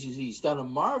Finch is he's done a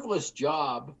marvelous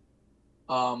job,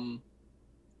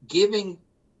 giving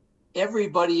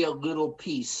everybody a little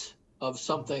piece of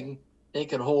something they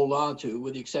can hold on to,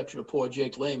 with the exception of poor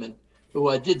Jake Layman, who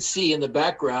I did see in the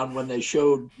background when they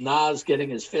showed Nas getting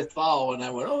his 5th foul, and I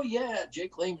went, "Oh yeah,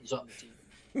 Jake Layman's on the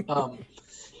team."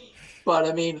 But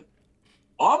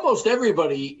almost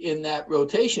everybody in that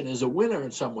rotation is a winner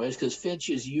in some ways because Finch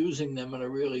is using them in a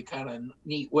really kind of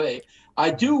neat way. I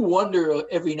do wonder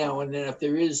every now and then if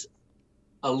there is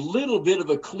a little bit of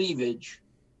a cleavage.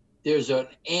 There's an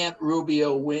Ant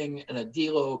Rubio wing and a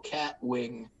D'Lo Cat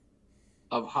wing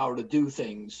of how to do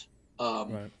things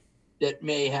that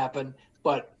may happen.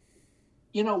 But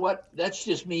you know what? That's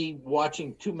just me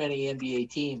watching too many NBA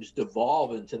teams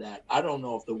devolve into that. I don't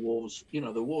know if the Wolves,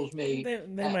 the Wolves may. They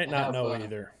might not know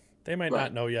either. They might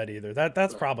not know yet either.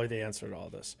 That's probably the answer to all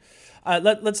this.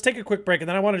 Let's take a quick break, and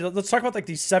then let's talk about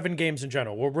these 7 games in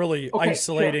general. We're really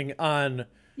isolating on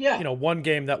one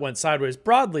game that went sideways.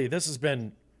 Broadly, this has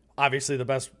been obviously the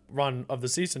best run of the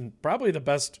season, probably the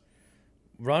best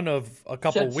run of a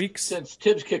couple weeks since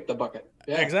Tibbs kicked the bucket.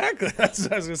 Yeah. Exactly. That's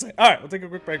what I was going to say. All right, we'll take a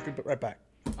quick break. We'll be right back.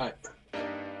 All right.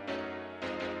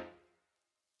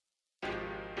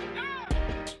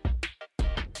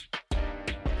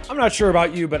 I'm not sure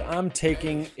about you, but I'm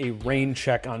taking a rain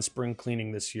check on spring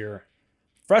cleaning this year.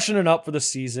 Freshening up for the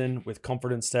season with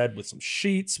comfort instead, with some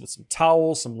sheets, with some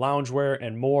towels, some loungewear,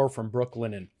 and more from Brook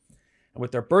Linen. And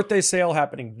with their birthday sale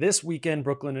happening this weekend,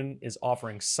 Brooklinen is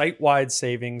offering site-wide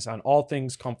savings on all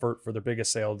things comfort for their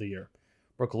biggest sale of the year.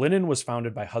 Brooklinen was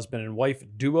founded by husband and wife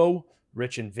duo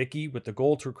Rich and Vicky with the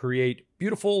goal to create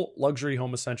beautiful luxury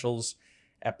home essentials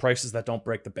at prices that don't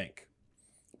break the bank.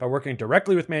 By working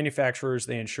directly with manufacturers,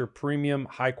 they ensure premium,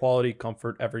 high-quality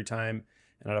comfort every time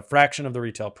and at a fraction of the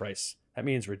retail price. That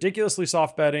means ridiculously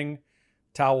soft bedding,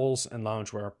 towels, and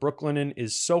loungewear. Brooklinen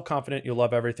is so confident you'll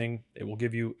love everything, it will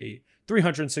give you a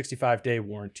 365-day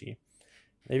warranty.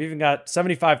 They've even got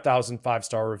 75,000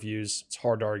 5-star reviews. It's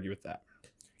hard to argue with that.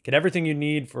 Get everything you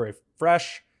need for a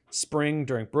fresh spring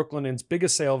during Brooklinen's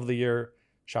biggest sale of the year.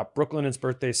 Shop Brooklinen's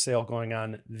birthday sale going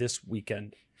on this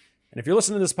weekend. And if you're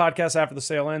listening to this podcast after the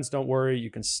sale ends, don't worry. You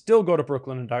can still go to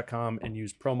brooklinen.com and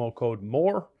use promo code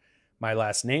MORE, my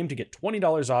last name, to get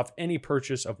 $20 off any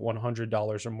purchase of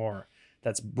 $100 or more.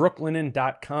 That's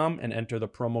brooklinen.com and enter the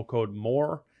promo code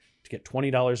MORE to get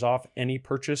 $20 off any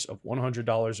purchase of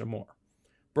 $100 or more.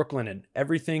 Brooklinen,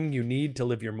 everything you need to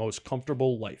live your most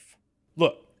comfortable life.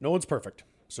 Look, no one's perfect.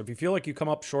 So if you feel like you come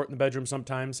up short in the bedroom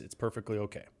sometimes, it's perfectly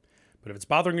okay. But if it's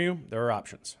bothering you, there are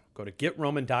options. Go to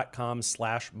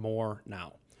getroman.com/more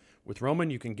now. With Roman,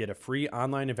 you can get a free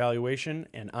online evaluation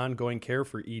and ongoing care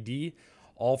for ED,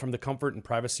 all from the comfort and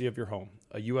privacy of your home.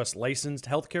 A U.S. licensed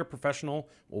healthcare professional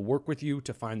will work with you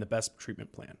to find the best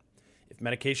treatment plan. If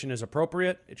medication is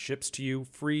appropriate, it ships to you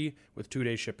free with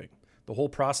 2-day shipping. The whole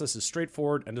process is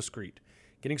straightforward and discreet.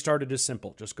 Getting started is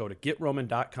simple. Just go to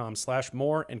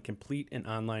getroman.com/more and complete an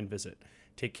online visit.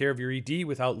 Take care of your ED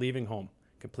without leaving home.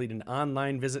 Complete an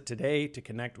online visit today to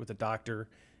connect with a doctor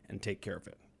and take care of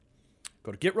it.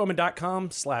 Go to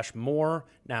getroman.com/more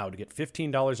now to get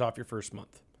 $15 off your first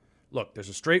month. Look, there's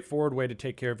a straightforward way to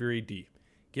take care of your ED.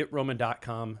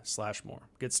 Getroman.com/more.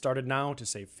 Get started now to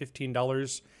save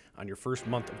 $15 on your first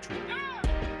month of treatment.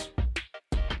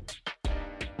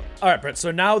 All right, Britt. So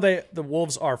now the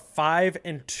Wolves are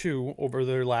 5-2 over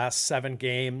their last 7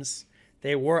 games.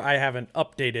 They were, I haven't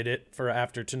updated it for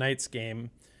after tonight's game,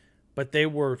 but they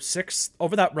were 6th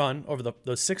over that run, over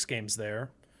those 6 games there.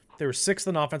 They were 6th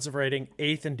in offensive rating,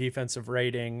 8th in defensive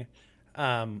rating,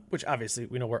 which obviously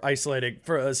we know we're isolating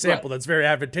for a sample that's very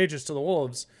advantageous to the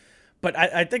Wolves. But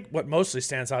I think what mostly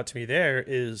stands out to me there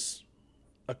is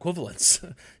equivalence,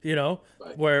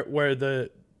 where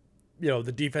the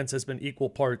defense has been equal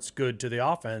parts good to the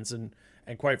offense. And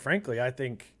quite frankly, I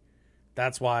think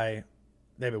that's why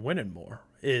they've been winning more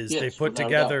they put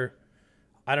together,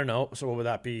 I don't know. So what would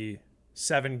that be?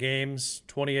 7 games,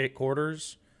 28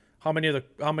 quarters. How many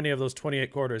of those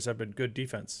 28 quarters have been good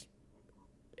defense?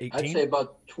 18? I'd say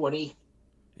about 20.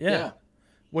 Yeah.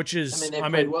 Which is, they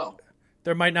played well.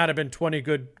 There might not have been 20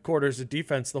 good quarters of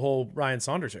defense the whole Ryan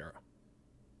Saunders era.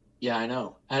 Yeah, I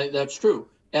know. That's true.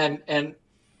 And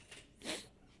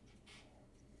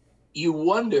you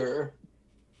wonder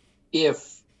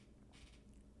if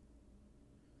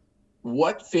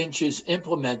what Finch has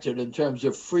implemented in terms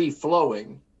of free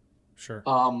flowing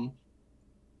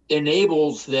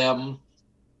enables them.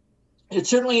 It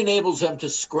certainly enables them to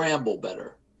scramble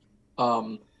better.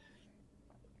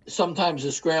 Sometimes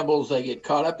the scrambles, they get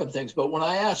caught up in things. But when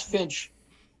I asked Finch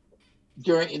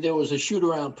there was a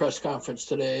shoot-around press conference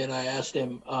today, and I asked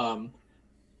him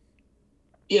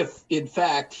if, in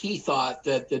fact, he thought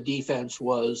that the defense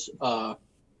was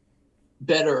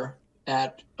better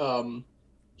at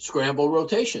scramble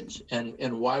rotations,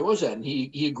 and why was that? And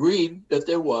he agreed that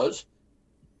there was,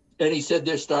 and he said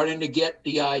they're starting to get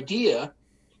the idea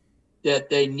that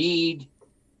they need.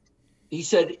 He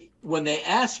said when they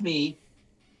ask me,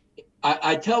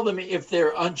 I tell them if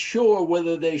they're unsure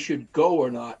whether they should go or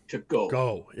not to go.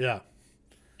 Go, yeah.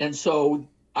 And so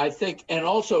I think, and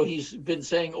also he's been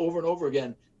saying over and over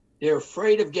again, they're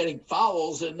afraid of getting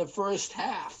fouls in the first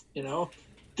half.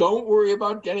 Don't worry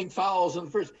about getting fouls in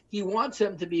the first. He wants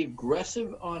them to be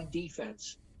aggressive on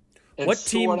defense and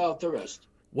sort out the rest.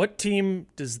 What team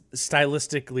does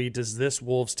this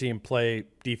Wolves team play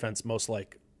defense most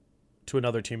like to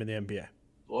another team in the NBA?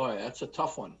 Boy, that's a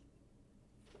tough one.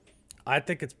 I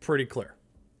think it's pretty clear.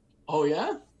 Oh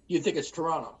yeah? You think it's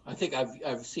Toronto? I think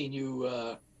I've seen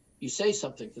you you say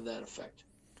something to that effect.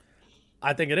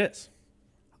 I think it is.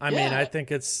 I mean, I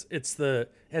think it's the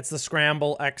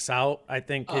scramble X out. I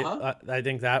think I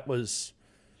think that was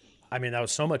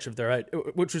so much of their,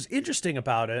 which was interesting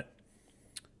about it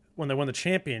when they won the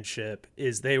championship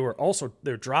is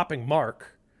they're dropping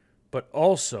Mark, but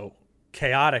also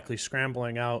chaotically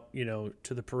scrambling out,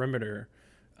 to the perimeter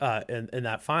in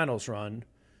that finals run.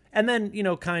 And then,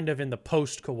 kind of in the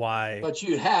post Kawhi. But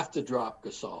you have to drop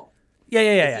Gasol.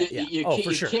 Yeah.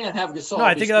 You sure. can't have Gasol. No,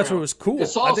 I think that's what was cool.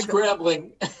 Gasol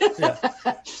scrambling.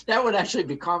 That would actually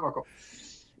be comical.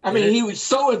 I mean, he was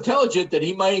so intelligent that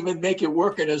he might even make it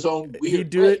work in his own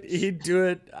weird way. He'd do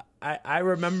it. I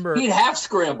remember. He'd half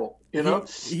scramble, you know?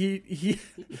 He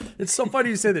it's so funny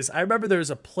you say this. I remember there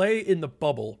was a play in the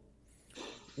bubble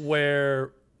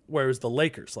where it was the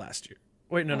Lakers last year.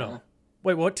 Wait, no.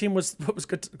 Wait, what was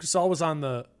Gasol was on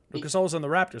the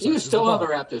Raptors. He was still on the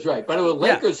Raptors, right. But it was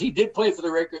Lakers. He did play for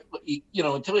the Lakers,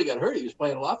 until he got hurt. He was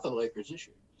playing a lot for the Lakers this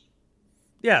year.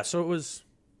 Yeah, so it was.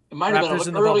 It might have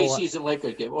been an early season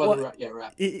Lakers game.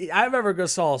 I remember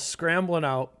Gasol scrambling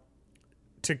out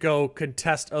to go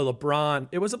contest a LeBron.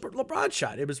 It was a LeBron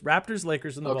shot. It was Raptors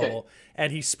Lakers in the bubble,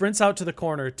 and he sprints out to the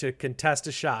corner to contest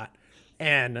a shot.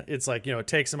 And it's like, it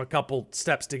takes him a couple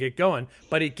steps to get going,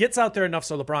 but he gets out there enough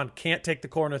so LeBron can't take the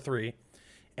corner three,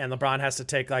 and LeBron has to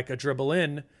take like a dribble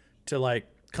in to like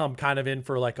come kind of in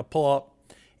for like a pull up,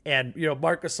 and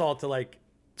Marc Gasol to like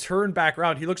turn back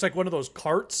around. He looks like one of those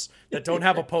carts that don't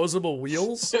have opposable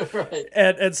wheels. Right.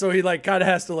 And so he like kind of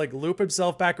has to like loop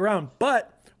himself back around.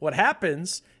 But what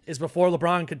happens is before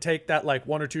LeBron can take that like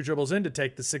one or two dribbles in to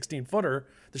take the 16-footer,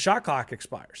 the shot clock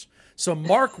expires. So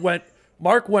Mark went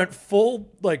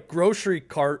full like grocery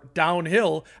cart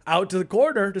downhill out to the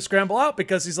corner to scramble out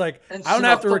because he's like, I don't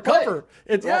have to recover.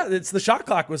 It's the shot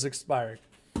clock was expired.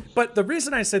 But the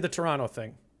reason I say the Toronto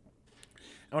thing,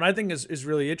 and what I think is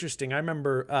really interesting, I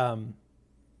remember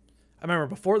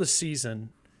before the season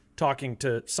talking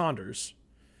to Saunders,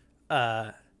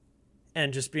 and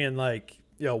just being like,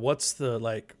 what's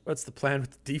the plan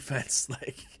with the defense?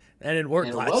 Like, that didn't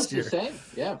work last year. It was the same,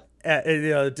 yeah.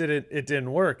 It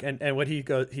didn't work. And what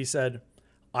he said,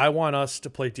 I want us to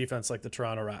play defense like the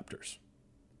Toronto Raptors.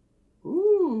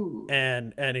 Ooh.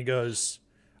 And he goes,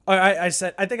 I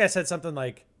think I said something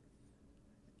like,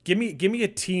 Give me a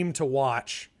team to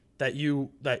watch what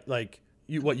you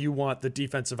want the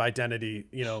defensive identity,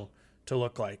 to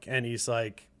look like. And he's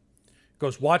like,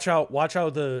 goes, watch how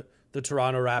the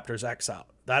Toronto Raptors X out.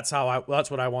 That's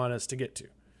what I want us to get to.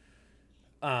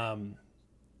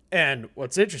 And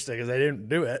what's interesting is they didn't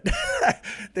do it.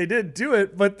 They didn't do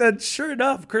it, but then sure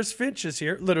enough, Chris Finch is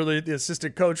here, literally the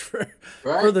assistant coach for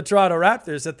the Toronto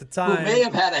Raptors at the time. Who may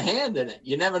have had a hand in it.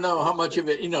 You never know how much of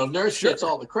it, Nurse gets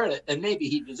all the credit, and maybe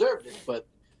he deserved it, but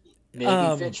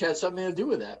maybe Finch had something to do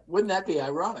with that. Wouldn't that be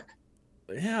ironic?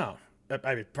 Yeah.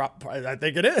 I mean, I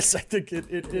think it is. I think it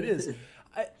is.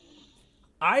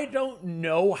 I don't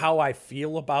know how I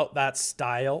feel about that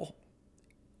style.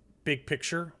 Big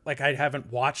picture, like I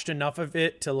haven't watched enough of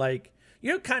it to like,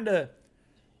 kind of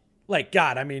like,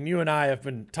 God, I mean, you and I have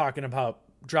been talking about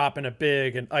dropping a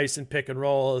big and ice and pick and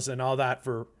rolls and all that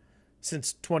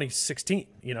since 2016,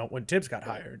 when Tibbs got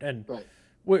hired. And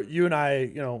you and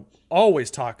I, always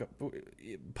talk,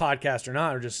 podcast or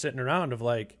not, or just sitting around of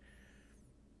like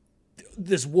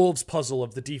this Wolves puzzle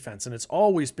of the defense. And it's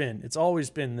always been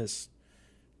this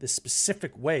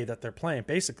specific way that they're playing,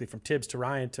 basically from Tibbs to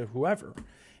Ryan to whoever.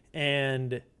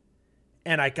 And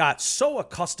I got so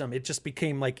accustomed, it just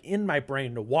became like in my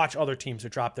brain to watch other teams who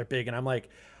drop their big. And I'm like,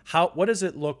 what does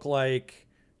it look like,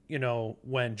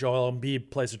 when Joel Embiid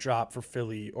plays a drop for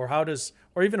Philly, or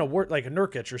even a word like a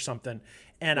Nurkic or something.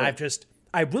 And I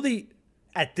really,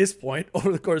 at this point,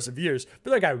 over the course of years,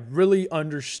 feel like I really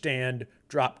understand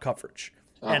drop coverage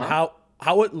and how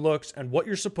it looks and what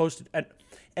you're supposed to,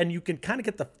 and you can kind of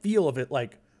get the feel of it,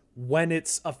 like, when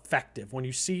it's effective, when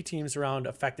you see teams around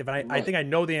effective. And I think I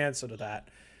know the answer to that.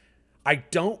 I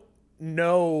don't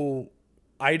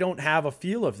have a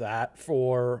feel of that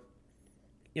for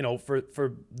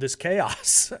this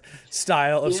chaos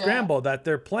style of scramble that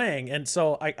they're playing. And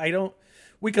so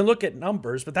we can look at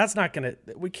numbers, but that's not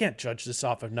we can't judge this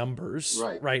off of numbers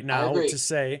right now to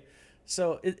say.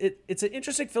 So it's an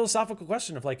interesting philosophical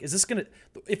question of like,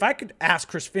 if I could ask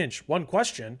Chris Finch one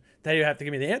question that you have to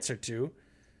give me the answer to,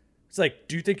 it's like,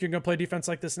 do you think you're going to play defense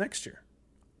like this next year?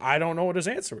 I don't know what his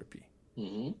answer would be.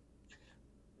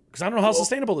 Because I don't know how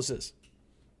sustainable this is.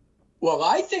 Well,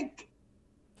 I think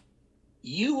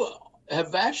you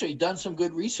have actually done some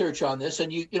good research on this,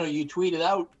 and you tweeted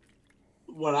out,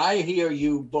 when I hear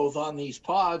you both on these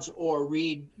pods or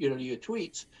read your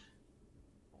tweets,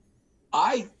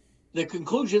 the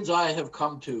conclusions I have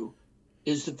come to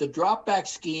is that the drop back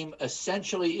scheme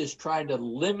essentially is trying to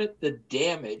limit the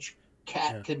damage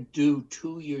Cat can do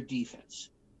to your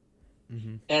defense.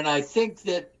 And I think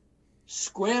that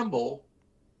scramble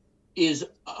is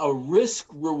a risk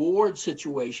reward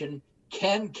situation.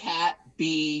 Can Cat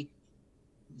be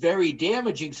very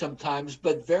damaging sometimes,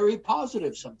 but very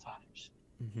positive sometimes?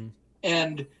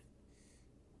 And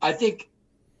I think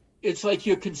it's like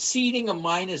you're conceding a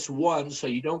 -1, so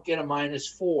you don't get a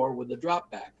 -4 with the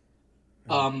drop back.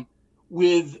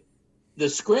 With the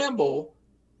scramble,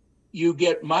 you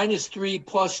get -3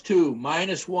 + 2,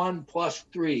 -1 +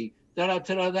 3.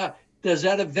 Does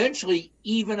that eventually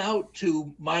even out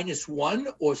to -1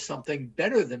 or something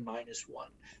better than -1?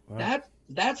 Wow.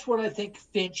 That's what I think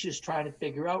Finch is trying to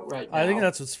figure out right now. I think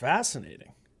that's what's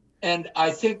fascinating. And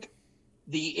I think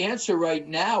the answer right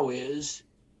now is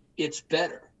it's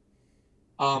better.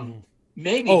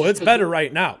 Maybe. Oh, it's better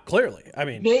right now. Clearly, I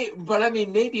mean.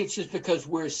 Maybe it's just because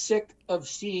we're sick of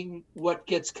seeing what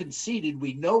gets conceded.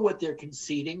 We know what they're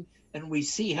conceding, and we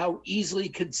see how easily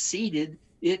conceded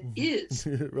it is.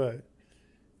 Right.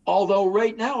 Although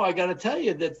right now, I got to tell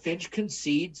you that Finch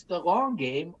concedes the long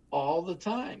game all the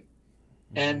time,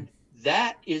 and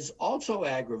that is also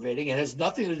aggravating. It has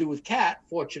nothing to do with Cat,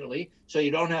 fortunately, so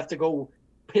you don't have to go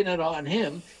pin it on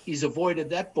him. He's avoided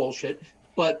that bullshit,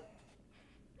 but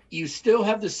you still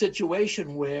have the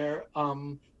situation where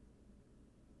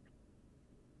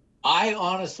I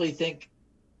honestly think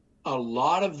a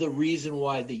lot of the reason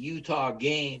why the Utah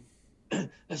game,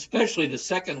 especially the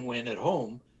second win at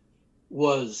home,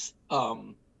 was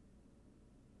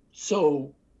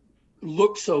so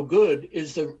good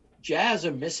is the Jazz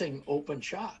are missing open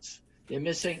shots. They're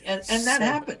missing, and that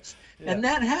happens. Yeah. And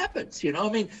that happens, I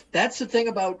mean, that's the thing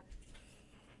about,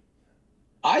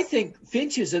 I think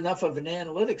Finch is enough of an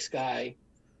analytics guy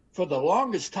for the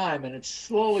longest time, and it's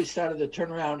slowly started to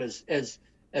turn around as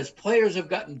players have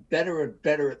gotten better and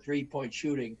better at three-point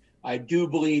shooting. I do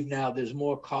believe now there's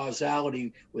more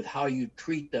causality with how you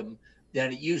treat them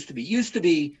than it used to be. Used to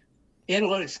be,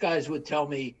 analytics guys would tell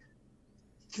me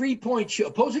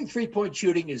opposing three-point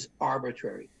shooting is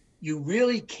arbitrary. You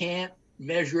really can't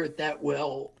measure it that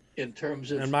well in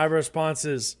terms of. And my response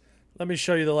is, let me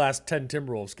show you the last 10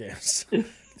 Timberwolves games.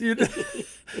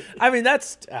 I mean,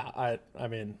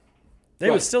 they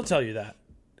would still tell you that.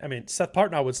 I mean, Seth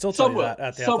Partnow would still tell you that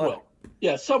at the Athletic. Will.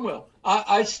 Yeah, some will.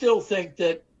 I still think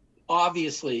that,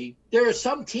 obviously, there are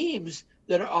some teams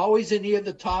that are always near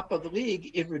the top of the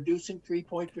league in reducing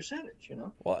three-point percentage,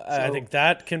 Well, I think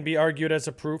that can be argued as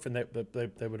a proof, and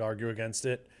they would argue against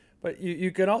it. But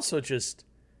you could also just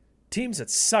 – teams that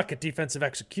suck at defensive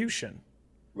execution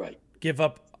give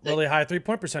up really high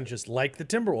three-point percentages, like the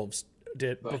Timberwolves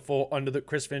did before under the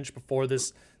Chris Finch before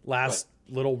this last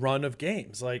little run of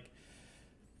games. Like,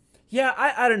 yeah,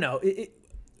 I don't know.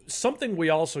 Something we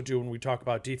also do when we talk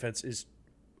about defense is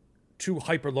to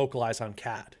hyper-localize on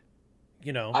Cat.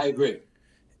 I agree.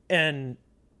 And,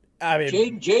 I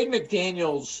mean... Jade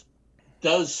McDaniels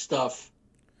does stuff.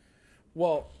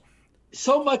 Well...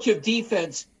 So much of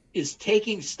defense is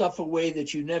taking stuff away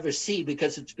that you never see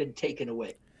because it's been taken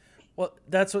away. Well,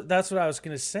 that's what I was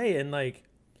going to say. And, like,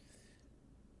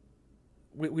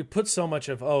 we put so much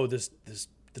of,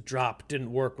 the drop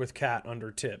didn't work with Cat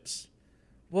under Tibbs.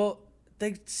 Well,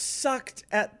 they sucked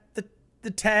at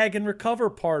the tag and recover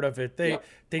part of it. They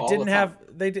didn't have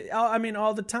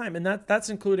all the time, and that's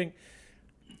including.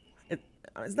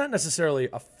 It's not necessarily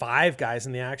a 5 guys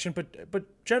in the action,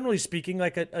 but generally speaking,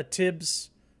 like a Tibbs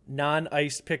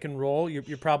non-ice pick and roll,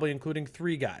 you're probably including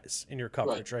 3 guys in your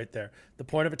coverage right there: the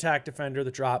point of attack defender,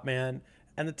 the drop man,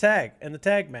 and the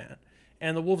tag man.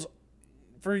 And the Wolves,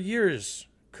 for years,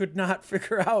 could not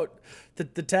figure out the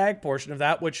tag portion of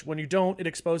that, which when you don't, it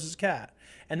exposes Cat.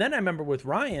 And then I remember with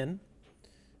Ryan.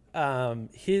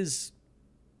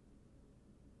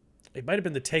 It might have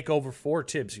been the takeover for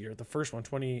Tibbs year, the first one,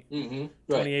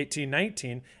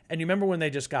 2018-19. And you remember when they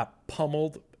just got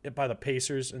pummeled by the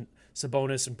Pacers and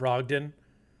Sabonis and Brogdon?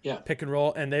 Yeah. Pick and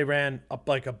roll, and they ran up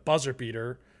like a buzzer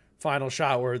beater final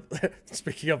shot where,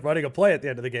 speaking of running a play at the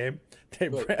end of the game, they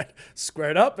ran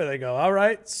squared up and they go, all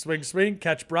right, swing,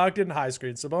 catch Brogdon, high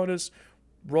screen Sabonis,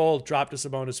 roll, drop to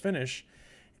Sabonis, finish.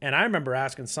 And I remember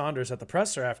asking Saunders at the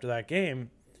presser after that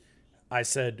game, I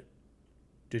said,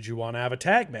 did you want to have a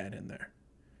tag man in there?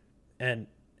 And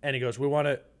he goes, we want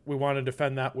to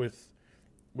defend that with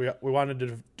we wanted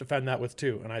to defend that with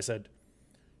 2. And I said,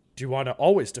 do you want to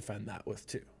always defend that with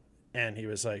 2? And he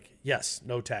was like, yes,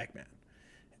 no tag man.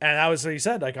 And that was what he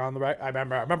said, like on the right. I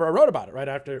remember I wrote about it right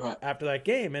after that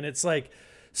game. And it's like,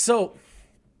 so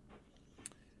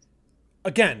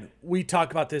again, we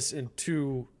talk about this in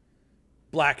 2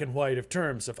 black and white of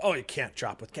terms of, you can't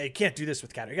drop with Cat. You can't do this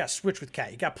with Cat. You got to switch with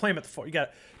Cat. You got to play him at the 4.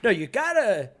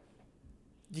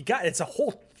 It's a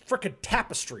whole freaking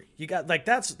tapestry. You got, like,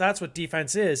 that's what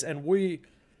defense is. And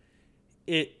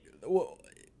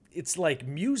it's like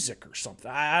music or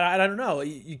something. I don't know.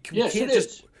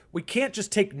 We we can't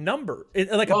just take number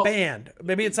like a band.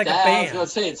 Maybe it's like a I band. was going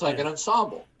to say it's like an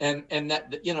ensemble, and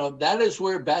that that is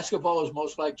where basketball is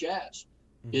most like jazz,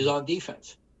 is on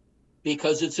defense,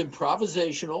 because it's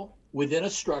improvisational within a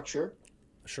structure.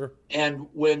 Sure. And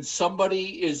when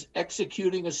somebody is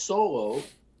executing a solo,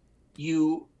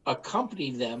 you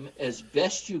accompany them as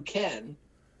best you can.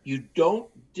 You don't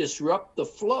disrupt the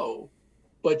flow,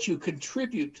 but you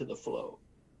contribute to the flow.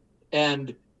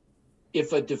 And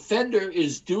if a defender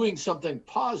is doing something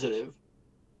positive,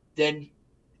 then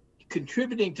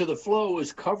contributing to the flow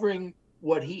is covering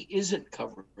what he isn't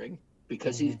covering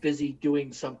because he's busy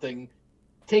doing something,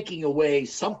 taking away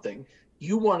something.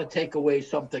 You want to take away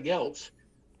something else.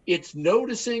 It's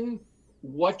noticing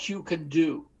what you can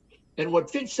do. And what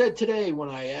Finch said today when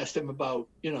I asked him about,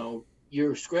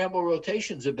 your scramble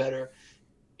rotations are better,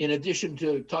 in addition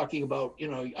to talking about,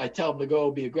 I tell him to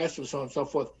go be aggressive, so on and so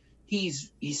forth. He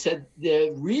said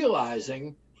they're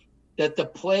realizing that the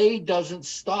play doesn't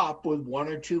stop with one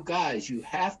or two guys. You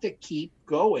have to keep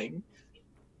going.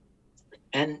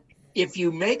 And if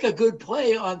you make a good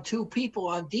play on two people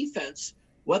on defense,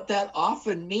 what that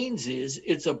often means is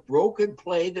it's a broken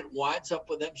play that winds up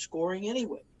with them scoring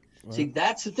anyway. Right. See,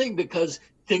 that's the thing, because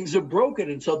things are broken.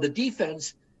 And so the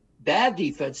defense, bad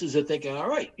defenses are thinking, all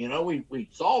right, we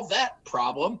solved that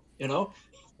problem,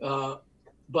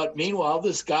 but meanwhile,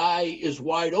 this guy is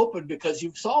wide open because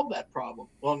you've solved that problem.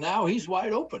 Well, now he's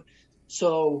wide open.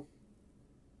 So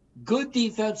good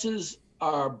defenses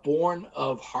are born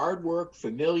of hard work,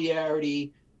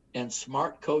 familiarity, and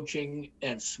smart coaching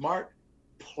and smart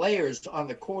players on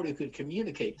the court who could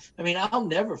communicate. I mean, I'll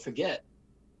never forget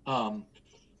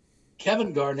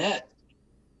Kevin Garnett.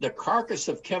 The carcass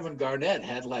of Kevin Garnett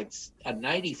had like a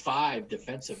 95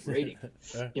 defensive rating,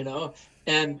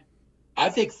 and I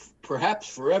think perhaps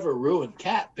forever ruined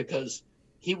Cat, because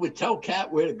he would tell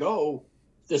Cat where to go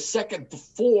the second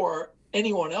before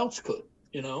anyone else could,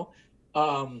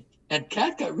 and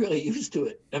Cat got really used to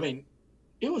it. I mean,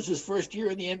 it was his first year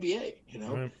in the NBA,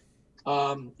 Right.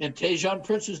 And Tajon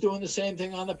Prince is doing the same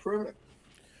thing on the perimeter.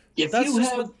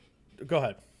 Go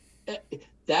ahead.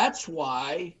 That's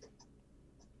why,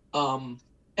 and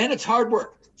it's hard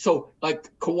work. So like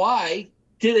Kawhi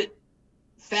did it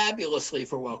fabulously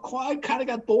for a while. Kawhi kind of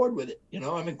got bored with it.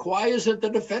 Kawhi isn't the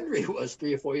defender he was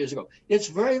 3 or 4 years ago. It's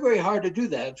very, very hard to do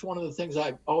that. It's one of the things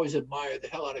I've always admired the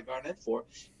hell out of Garnett for,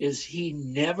 is he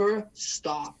never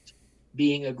stopped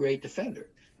being a great defender.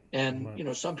 And,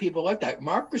 some people like that.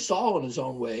 Marc Gasol, in his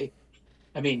own way,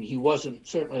 he wasn't,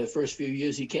 certainly the first few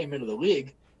years he came into the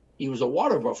league, he was a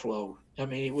water buffalo.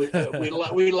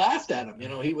 We laughed at him.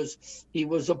 He was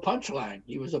a punchline.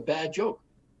 He was a bad joke.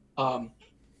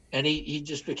 And he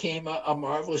just became a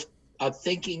marvelous,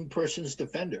 thinking person's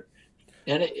defender.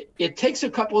 And it takes a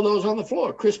couple of those on the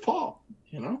floor. Chris Paul,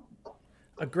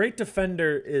 A great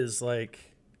defender is like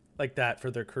that for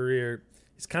their career.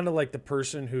 He's kind of like the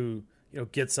person who,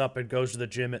 gets up and goes to the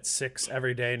gym at 6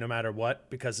 every day, no matter what,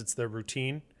 because it's their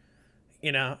routine,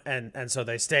 and so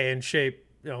they stay in shape,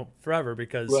 forever,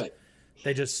 because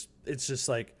it's just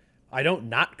like, I don't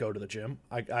not go to the gym.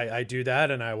 I do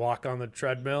that, and I walk on the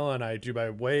treadmill, and I do my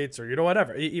weights, or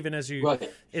whatever. Even as you,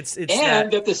 it's and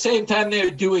that. At the same time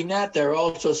they're doing that, they're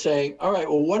also saying, all right,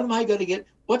 well, what am I going to get?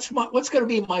 What's going to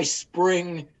be my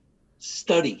spring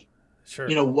study? Sure.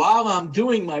 While I'm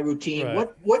doing my routine,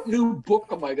 what new book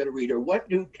am I going to read, or what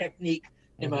new technique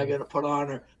am I going to put on,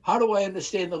 or how do I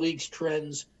understand the league's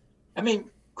trends?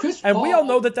 Chris Paul, and we all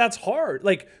know that that's hard.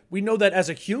 Like, we know that as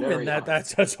a human,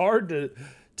 that's hard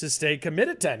to stay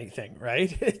committed to anything,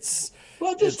 right?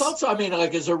 Also,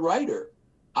 like as a writer,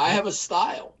 I have a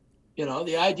style.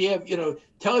 The idea of,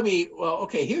 telling me, well,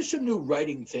 okay, here's some new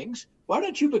writing things. Why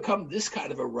don't you become this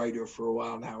kind of a writer for a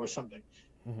while now or something?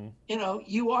 Mm-hmm.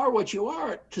 You are what you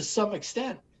are to some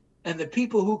extent. And the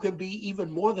people who can be even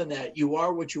more than that, you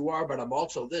are what you are, but I'm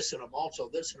also this, and I'm also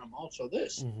this, and I'm also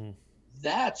this. Mm-hmm.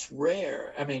 That's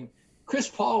rare. Chris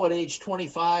Paul at age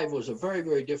 25 was a very,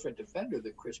 very different defender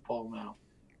than Chris Paul now.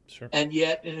 Sure. And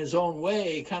yet, in his own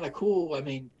way, kind of cool.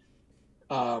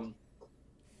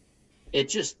 It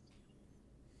just,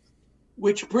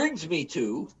 which brings me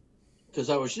to,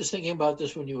 because I was just thinking about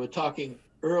this when you were talking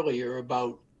earlier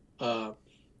about,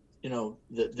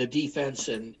 the defense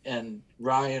and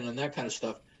Ryan and that kind of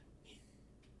stuff.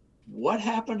 What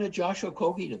happened to Josh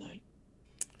Okogie tonight?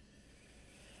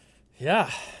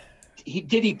 Yeah.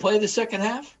 Did he play the second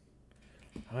half?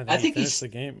 I think he finished the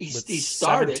game with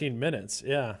 17 minutes.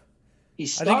 Yeah. I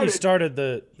think he started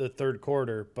the third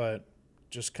quarter, but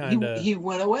just kind of... He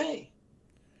went away.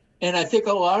 And I think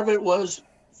a lot of it was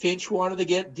Finch wanted to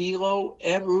get D'Lo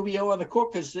and Rubio on the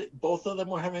court because both of them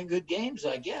were having good games,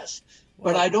 I guess.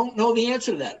 But I don't know the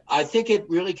answer to that. I think it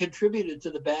really contributed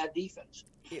to the bad defense.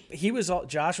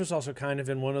 Josh was also kind of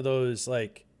in one of those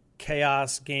like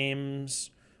chaos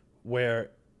games where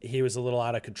he was a little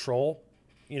out of control.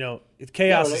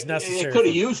 Chaos is necessary. They could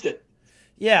have used it.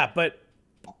 Yeah, but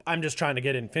I'm just trying to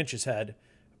get in Finch's head.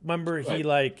 Remember, he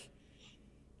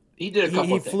did a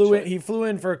couple of things. He flew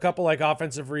in for a couple like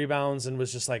offensive rebounds and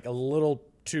was just like a little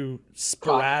too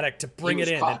sporadic to bring it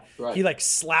in. Caught, right. He like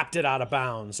slapped it out of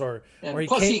bounds,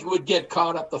 he would get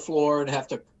caught up the floor and have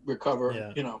to recover.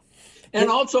 Yeah. And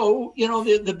also,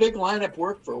 the big lineup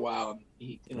worked for a while.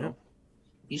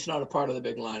 He's not a part of the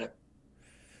big lineup.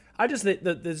 I just think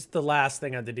that this is the last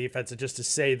thing on the defense, and just to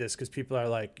say this because people are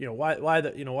like, why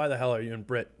the hell are you and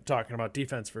Britt talking about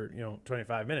defense for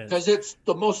 25 minutes? Because it's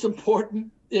the most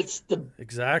important. It's the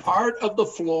part of the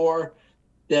floor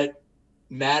that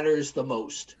matters the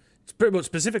most.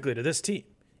 Specifically to this team,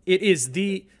 it is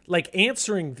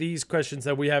answering these questions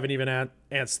that we haven't even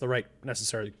answered the right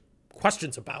necessarily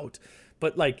questions about,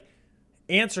 but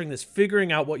answering this,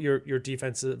 figuring out what your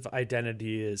defensive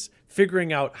identity is,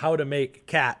 figuring out how to make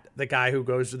Cat the guy who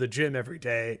goes to the gym every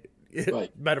day,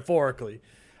 right. Metaphorically.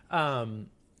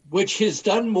 Which has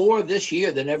done more this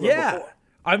year than ever before.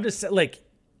 I'm just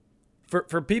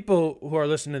for people who are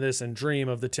listening to this and dream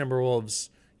of the Timberwolves,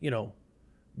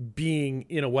 being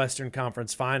in a Western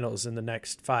Conference Finals in the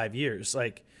next 5 years,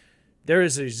 there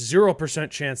is a 0%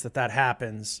 chance that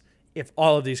happens if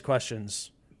all of these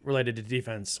questions related to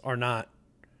defense are not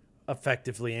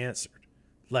effectively answered.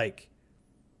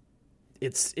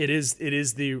 It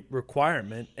is the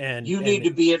requirement, and you need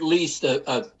to be at least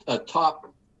a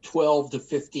top 12 to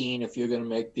 15 if you're going to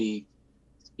make the,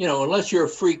 unless you're a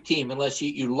freak team, unless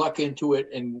you luck into it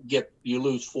and you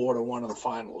lose 4-1 in the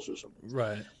finals or something.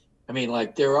 Right. I mean,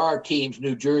 there are teams,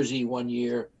 New Jersey one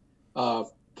year,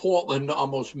 Portland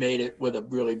almost made it with a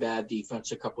really bad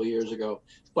defense a couple of years ago.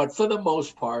 But for the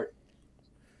most part,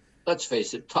 let's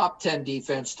face it, top 10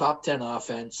 defense, top 10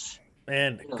 offense.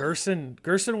 And Gerson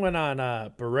went on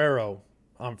Barrero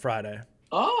on Friday.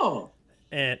 Oh.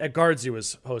 And at Guardsy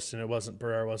was hosting.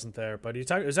 Barrero wasn't there, but he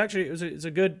talked. It was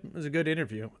a good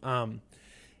interview.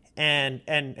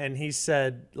 And he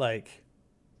said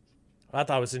I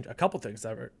thought it was a couple things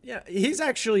that were he's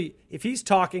actually, if he's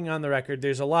talking on the record,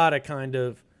 there's a lot of kind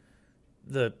of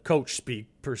the coach speak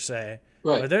per se.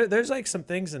 Right. But there's some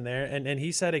things in there, and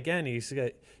he said again, he's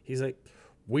like,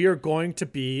 we are going to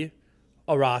be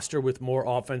a roster with more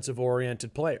offensive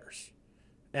oriented players,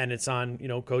 and it's on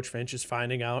Coach Finch is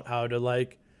finding out how to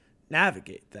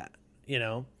navigate that.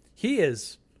 He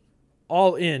is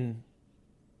all in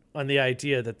on the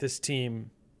idea that this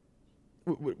team,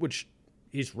 which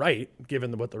he's right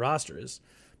given what the roster is,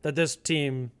 that this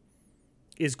team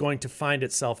is going to find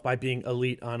itself by being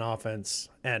elite on offense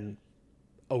and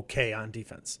okay on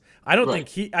defense. I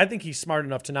think he's smart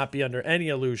enough to not be under any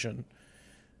illusion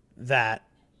that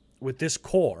with this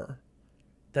core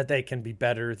that they can be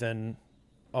better than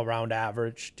around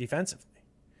average defensively.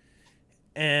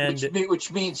 And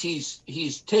which means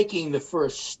he's taking the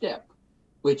first step,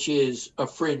 which is a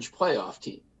fringe playoff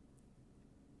team.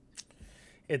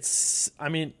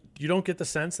 You don't get the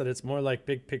sense that it's more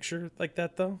big picture like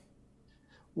that though?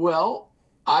 Well,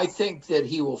 I think that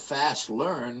he will fast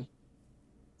learn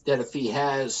that if he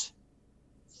has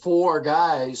 4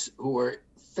 guys who are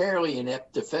fairly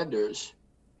inept defenders,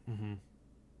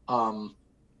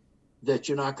 that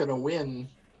you're not going to win.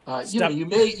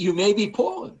 You may be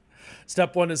Portland.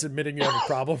 Step 1 is admitting you have a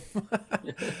problem.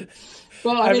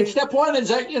 Well, I mean, step one is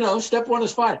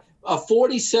fine. A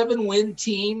 47-win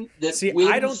team that wins.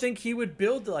 I don't think he would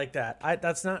build like that. I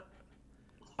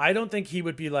don't think he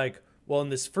would be in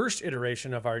this first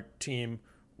iteration of our team,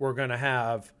 we're going to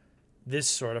have this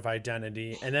sort of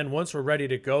identity. And then once we're ready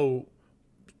to go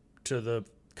to the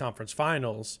conference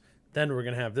finals, then we're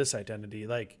going to have this identity.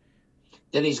 Then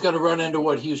he's going to run into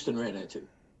what Houston ran into.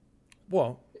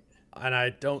 Well, and I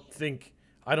don't think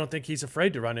he's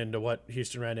afraid to run into what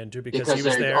Houston ran into because he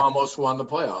was there. Almost won the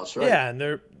playoffs, right? Yeah, and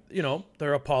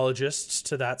they're apologists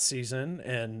to that season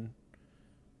and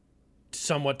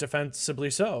somewhat defensively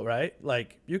so, right?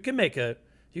 You can make a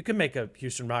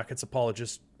Houston Rockets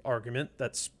apologist argument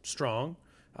that's strong.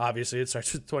 Obviously, it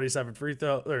starts with 27 free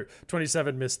throw or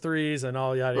 27 missed threes and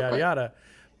all yada yada yada.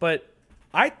 But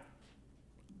I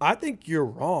think you're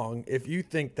wrong if you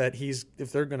think that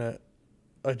if they're gonna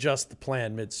adjust the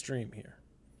plan midstream here.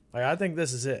 I think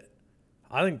this is it.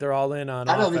 I think they're all in on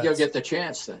offense. I don't think he'll get the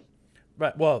chance then.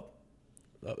 Right. Well,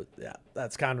 yeah,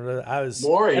 that's kind of I was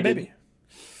Morey maybe.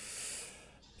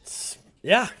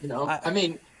 Yeah.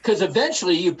 Because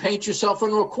eventually you paint yourself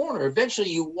into a corner. Eventually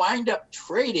you wind up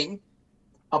trading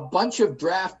a bunch of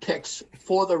draft picks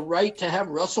for the right to have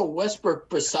Russell Westbrook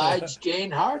besides Jane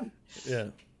Harden. Yeah.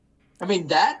 I mean,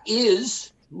 that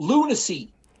is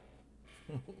lunacy.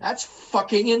 That's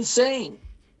fucking insane.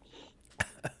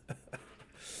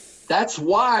 That's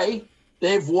why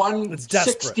they've won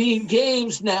 16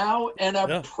 games now and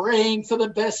are praying for the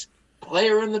best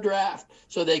player in the draft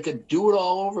so they could do it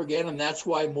all over again, and that's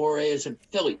why Morey is in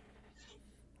Philly.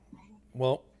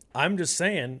 Well, I'm just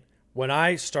saying, when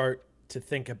I start to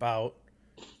think about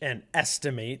and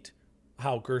estimate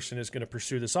how Gerson is going to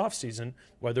pursue this offseason,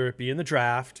 whether it be in the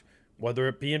draft, whether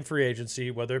it be in free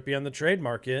agency, whether it be on the trade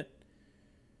market,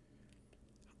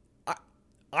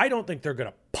 I don't think they're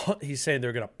going to punt. He's saying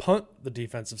they're going to punt the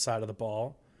defensive side of the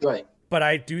ball. Right. But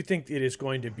I do think it is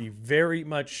going to be very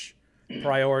much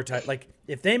prioritized. Like,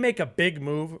 if they make a big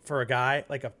move for a guy,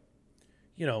 like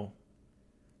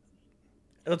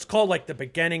let's call like the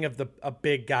beginning of a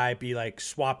big guy be like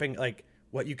swapping like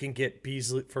what you can get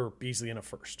Beasley in a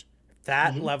first.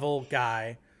 That level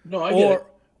guy. No, I get it.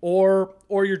 Or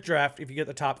your draft, if you get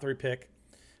the top 3 pick.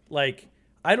 Like,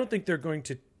 I don't think they're going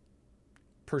to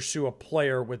pursue a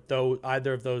player with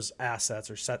either of those assets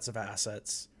or sets of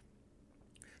assets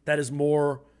that is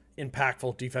more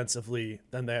impactful defensively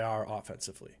than they are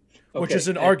offensively, which is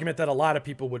an argument that a lot of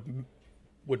people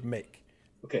would make.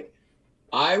 Okay.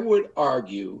 I would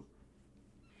argue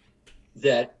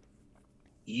that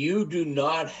you do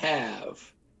not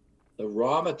have the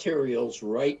raw materials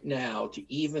right now to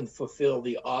even fulfill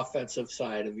the offensive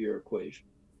side of your equation.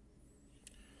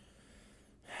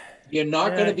 You're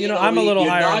not going to be I'm a little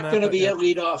higher on that. You're not going to be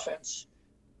elite offense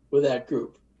with that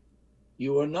group.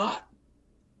 You are not.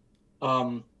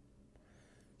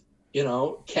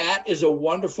 Cat is a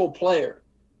wonderful player.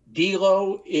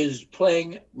 D'Lo is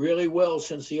playing really well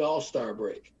since the All-Star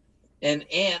break. And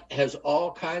Ant has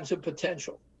all kinds of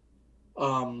potential.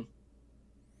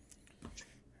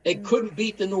 They couldn't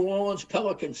beat the New Orleans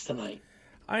Pelicans tonight.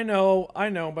 I know,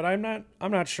 but I'm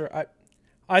not sure.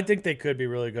 I think they could be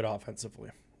really good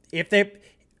offensively.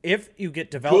 If you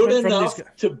get development good from enough these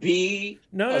guys to be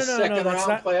a second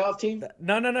round playoff team?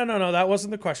 No. That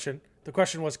wasn't the question. The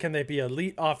question was, can they be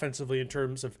elite offensively in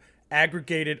terms of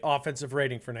aggregated offensive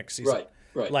rating for next season?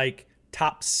 Right. Like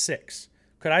top 6.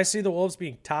 Could I see the Wolves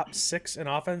being top 6 in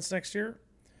offense next year?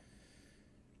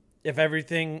 If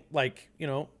everything,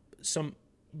 some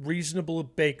reasonable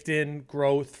baked in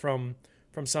growth from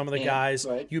some of the guys,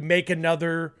 you make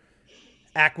another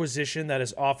acquisition that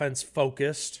is offense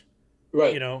focused.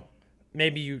 Right.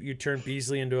 Maybe you turn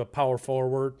Beasley into a power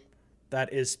forward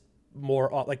that is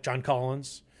more like John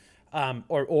Collins,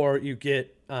 or you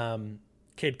get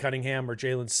Cade Cunningham or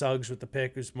Jalen Suggs with the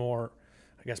pick, who's more.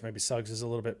 I guess maybe Suggs is a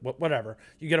little bit whatever.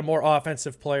 You get a more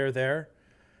offensive player there.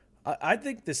 I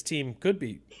think this team could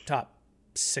be top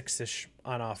 6-ish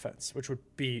on offense, which would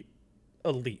be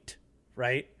elite,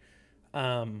 right?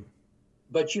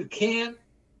 But you can't.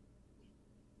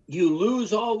 You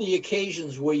lose all the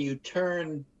occasions where you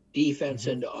turn defense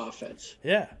into offense.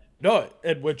 Yeah. No,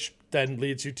 which then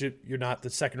leads you to you're not the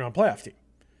second round playoff team.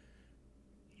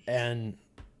 And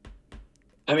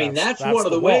I mean, that's one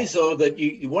of the ways, though, that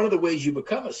one of the ways you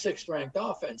become a 6th ranked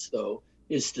offense, though,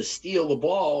 is to steal the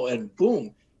ball and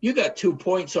boom, you got 2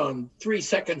 points on 3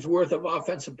 seconds worth of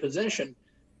offensive possession.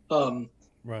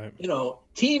 Right.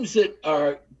 Teams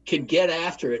that can get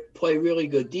after it, play really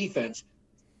good defense.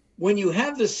 When you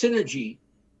have the synergy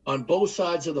on both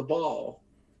sides of the ball,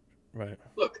 right?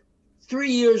 Look,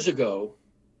 3 years ago,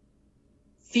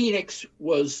 Phoenix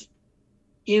was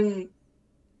in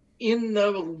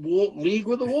the league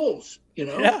with the Wolves.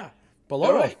 Yeah, below.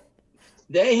 All right.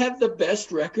 They have the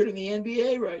best record in the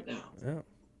NBA right now. Yeah.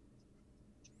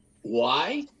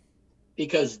 Why?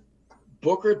 Because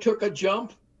Booker took a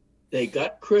jump. They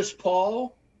got Chris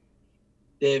Paul.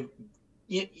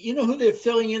 You know who they're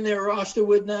filling in their roster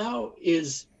with now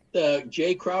is the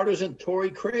Jay Crowders and Torrey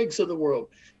Craigs of the world.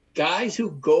 Guys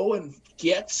who go and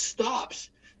get stops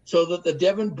so that the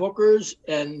Devin Bookers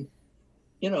and,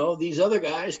 these other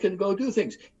guys can go do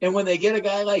things. And when they get a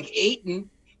guy like Ayton,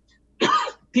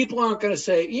 people aren't going to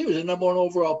say he was a number 1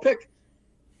 overall pick.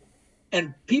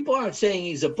 And people aren't saying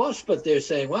he's a bust, but they're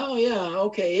saying, well, yeah,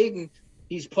 okay, Ayton,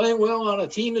 he's playing well on a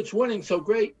team that's winning, so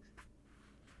great.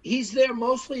 He's there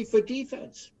mostly for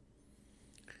defense.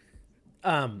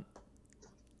 Okay,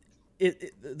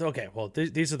 well,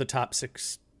 these are the top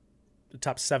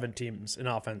 7 teams in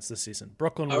offense this season.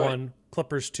 Brooklyn 1,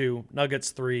 Clippers 2,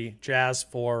 Nuggets 3, Jazz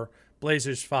 4,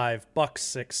 Blazers 5, Bucks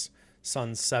 6,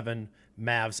 Suns 7,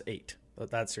 Mavs 8.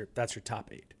 That's your top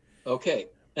 8. Okay,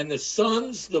 and the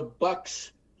Suns, the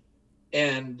Bucks,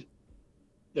 and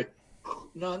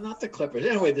not the Clippers.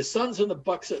 Anyway, the Suns and the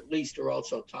Bucks at least are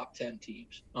also top 10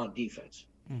 teams on defense.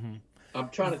 Mm-hmm. I'm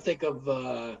trying to think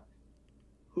of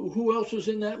who else was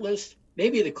in that list.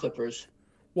 Maybe the Clippers.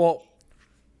 Well,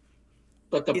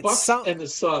 but the Bucks and the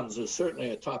Suns are certainly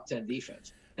a top 10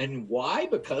 defense. And why?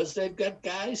 Because they've got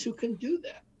guys who can do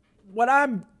that. What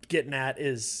I'm getting at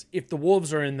is if the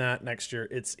Wolves are in that next year,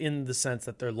 it's in the sense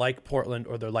that they're like Portland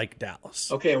or they're like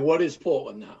Dallas. Okay, and what is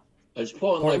Portland now? Is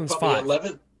Portland like probably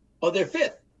 11th? Oh, they're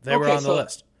 5th. They were on the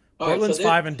list. Portland's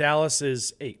 5 and Dallas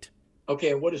is 8.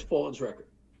 Okay, and what is Portland's record?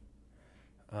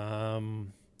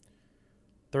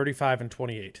 35 and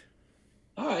 28.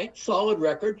 All right, solid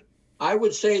record. I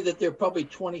would say that they're probably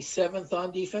 27th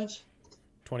on defense.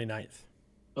 29th.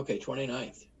 Okay,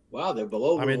 29th. Wow, they're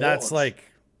below. I mean, that's like.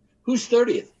 Who's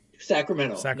 30th?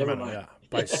 Sacramento. Sacramento, yeah,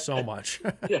 by so much.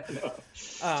 Yeah,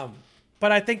 no.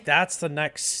 But I think that's the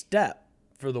next step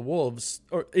for the Wolves,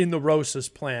 or in the Rosas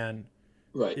plan,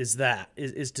 right? Is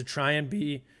to try and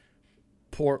be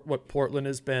what Portland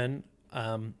has been,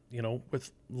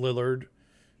 with Lillard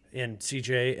and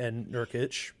CJ and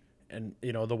Nurkic, and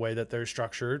the way that they're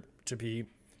structured to be,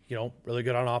 really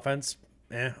good on offense,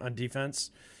 on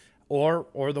defense,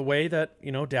 or the way that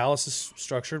Dallas is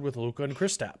structured with Luka and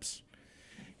Kristaps.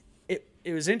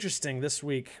 It was interesting this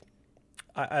week.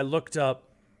 I looked up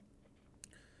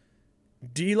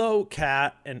D'Lo,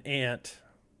 Cat, and Ant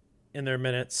in their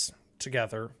minutes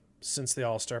together since the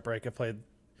All-Star break. They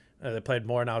played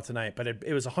more now tonight, but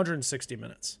it was 160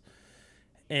 minutes,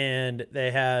 and they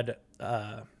had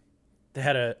a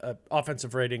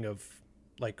offensive rating of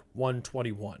like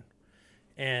 121.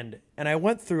 And I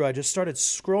went through. I just started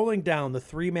scrolling down the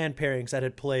 3-man pairings that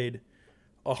had played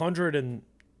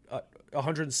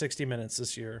 160 minutes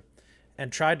this year,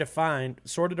 and tried to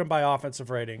sorted them by offensive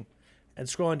rating. And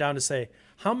scrolling down to say,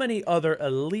 how many other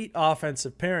elite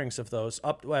offensive pairings of those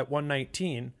up at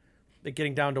 119,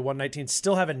 getting down to 119,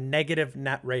 still have a negative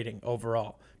net rating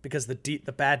overall because the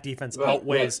bad defense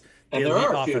outweighs the elite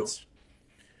offense.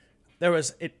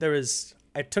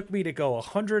 It took me to go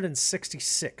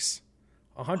 166,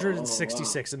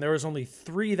 and there was only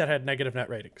 3 that had negative net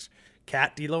ratings: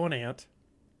 Cat, D'Lo, and Ant.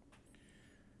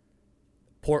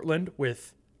 Portland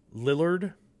with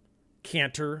Lillard,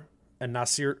 Cantor, and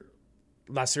Nasir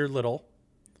Little,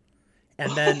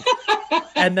 and then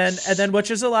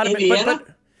which is a lot of but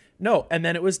no, and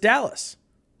then it was Dallas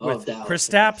with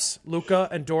Kristaps, Luka,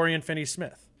 and Dorian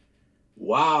Finney-Smith.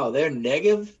 Wow, they're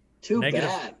negative.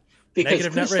 Bad because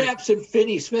Kristaps and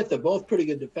Finney-Smith are both pretty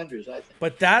good defenders, I think.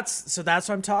 But that's what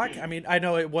I'm talking. I mean, I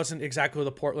know it wasn't exactly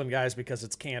the Portland guys because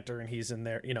it's Cantor and he's in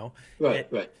there, Right.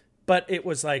 But it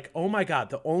was like, oh my God,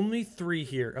 the only 3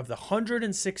 here of the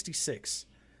 166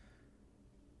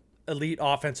 elite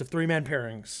offensive 3-man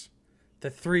pairings, the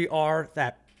 3 are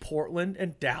that Portland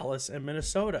and Dallas and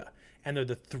Minnesota. And they're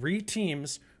the 3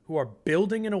 teams who are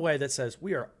building in a way that says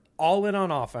we are all in on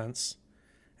offense,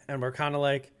 and we're kind of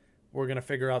like, we're going to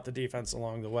figure out the defense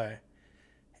along the way.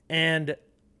 And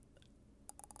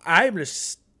I'm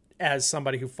just, as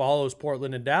somebody who follows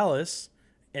Portland and Dallas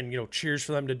and, cheers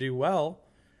for them to do well,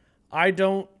 I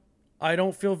don't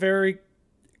feel very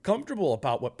comfortable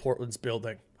about what Portland's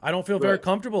building. I don't feel very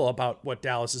comfortable about what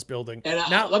Dallas is building. And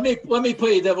now, let me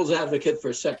play devil's advocate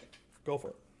for a second. Go for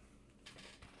it.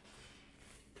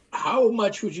 How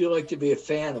much would you like to be a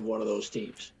fan of one of those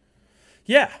teams?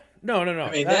 Yeah. No. I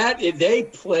mean, they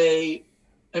play.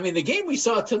 I mean, the game we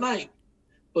saw tonight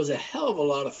was a hell of a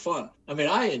lot of fun. I mean,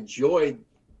 I enjoyed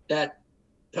that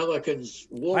Pelicans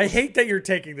Wolves. I hate that you're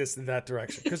taking this in that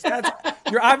direction because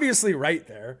you're obviously right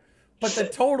there. But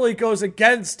that totally goes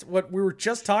against what we were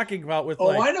just talking about with.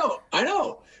 I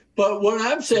know. But what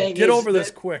I'm saying is, over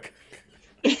this quick.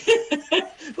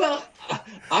 Well,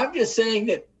 I'm just saying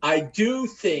that I do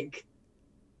think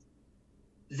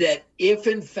that if,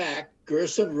 in fact,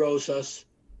 Gerson Rosas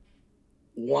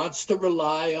wants to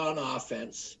rely on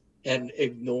offense and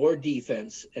ignore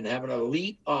defense and have an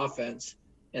elite offense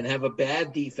and have a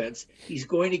bad defense, he's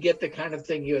going to get the kind of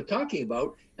thing you're talking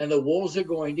about, and the Wolves are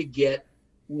going to get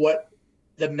what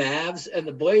the Mavs and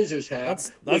the Blazers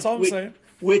have. That's all I'm saying.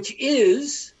 Which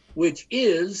is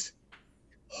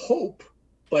hope,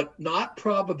 but not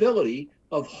probability,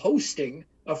 of hosting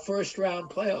a first-round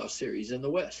playoff series in the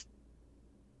West.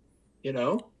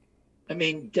 I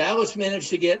mean, Dallas managed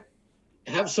to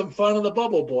have some fun in the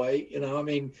bubble, boy. I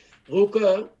mean,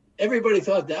 Luka. Everybody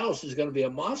thought Dallas was going to be a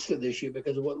monster this year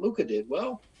because of what Luka did.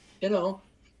 Well,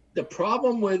 the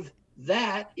problem with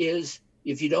that is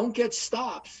if you don't get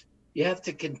stops, you have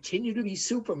to continue to be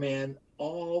Superman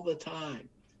all the time,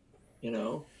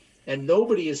 and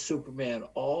nobody is Superman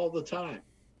all the time.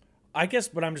 I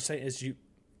guess what I'm just saying is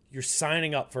you're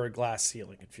signing up for a glass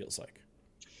ceiling, it feels like.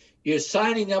 You're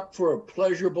signing up for a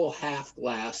pleasurable half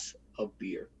glass of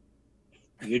beer.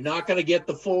 You're not going to get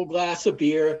the full glass of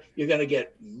beer. You're going to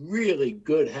get really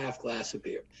good half glass of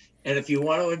beer. And if you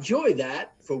want to enjoy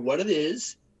that for what it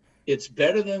is, it's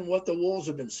better than what the Wolves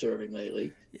have been serving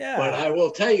lately. Yeah. But I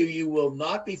will tell you, you will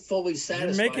not be fully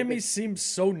satisfied. You're making me seem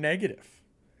so negative.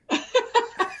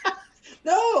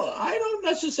 No, I don't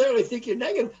necessarily think you're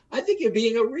negative. I think you're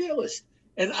being a realist.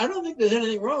 And I don't think there's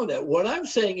anything wrong with that. What I'm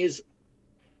saying is,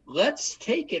 let's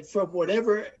take it from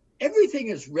whatever, everything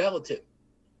is relative.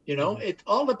 You know, it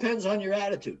all depends on your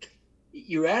attitude.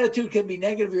 Your attitude can be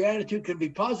negative, your attitude can be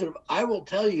positive. I will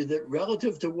tell you that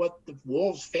relative to what the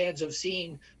Wolves fans have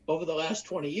seen over the last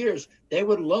 20 years, they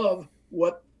would love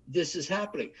what this is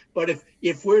happening. But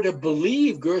if we're to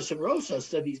believe Gerson Rosas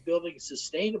that he's building a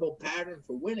sustainable pattern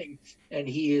for winning and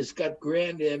he has got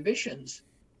grand ambitions,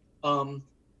 that's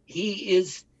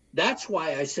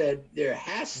why I said there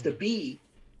has to be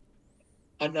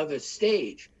another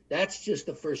stage. That's just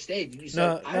the first stage. And you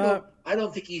said, I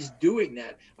don't think he's doing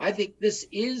that. I think this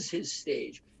is his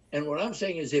stage. And what I'm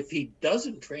saying is if he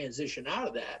doesn't transition out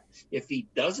of that, if he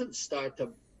doesn't start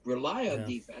to rely on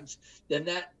defense, then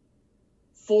that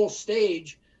full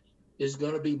stage is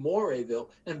going to be Morayville.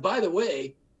 And by the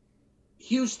way,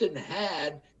 Houston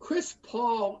had Chris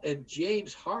Paul and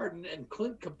James Harden and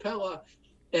Clint Capella,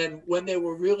 and when they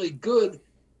were really good,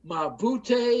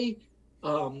 Mabute,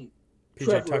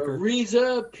 Trevor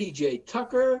Ariza, PJ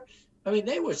Tucker. I mean,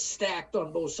 they were stacked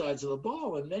on both sides of the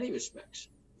ball in many respects.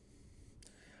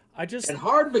 And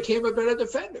Harden became a better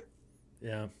defender.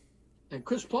 Yeah. And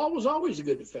Chris Paul was always a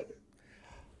good defender.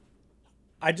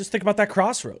 I just think about that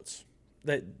crossroads,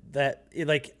 that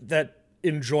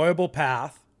enjoyable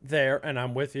path there, and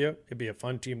I'm with you. It'd be a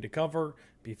fun team to cover,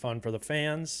 be fun for the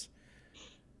fans.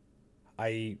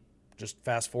 I just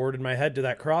fast forward in my head to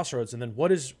that crossroads, and then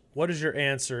what is your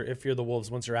answer if you're the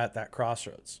Wolves once you're at that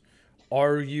crossroads?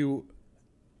 Are you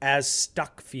as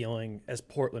stuck feeling as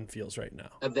Portland feels right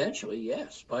now? Eventually,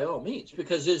 yes, by all means,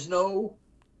 because there's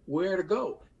nowhere to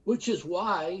go, which is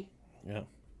why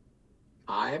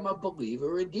I'm a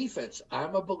believer in defense.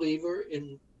 I'm a believer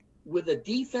in, with a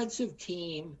defensive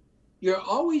team, you're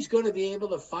always going to be able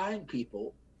to find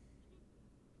people.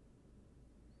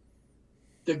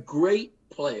 The great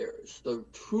players, the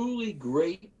truly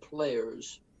great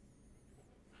players,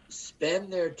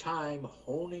 spend their time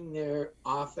honing their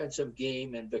offensive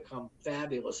game and become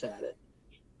fabulous at it.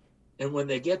 And when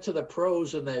they get to the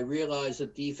pros and they realize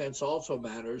that defense also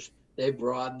matters, they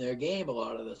broaden their game a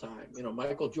lot of the time. You know,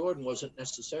 Michael Jordan wasn't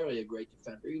necessarily a great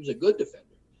defender. He was a good defender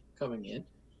coming in.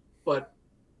 But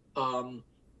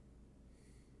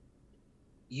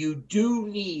you do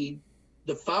need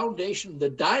the foundation, the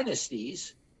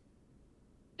dynasties.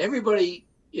 Everybody,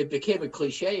 it became a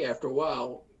cliche after a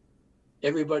while.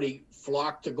 Everybody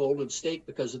flocked to Golden State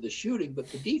because of the shooting,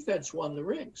 but the defense won the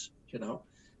rings, you know.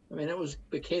 I mean,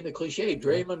 became the cliche.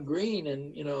 Draymond Green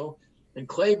and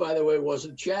Clay, by the way,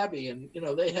 wasn't shabby. And, you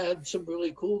know, they had some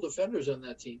really cool defenders on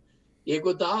that team.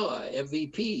 Iguodala,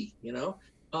 MVP, you know.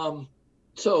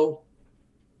 So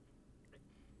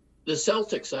the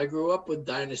Celtics, I grew up with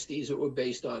dynasties that were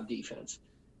based on defense.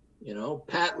 You know,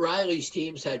 Pat Riley's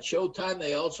teams had Showtime.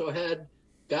 They also had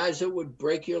guys that would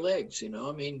break your legs, you know.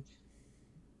 I mean,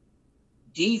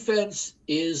 defense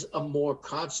is a more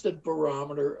constant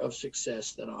barometer of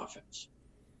success than offense.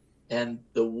 And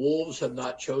the Wolves have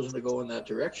not chosen to go in that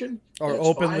direction. Or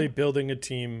openly building a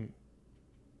team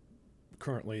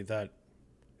currently that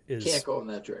is can't go in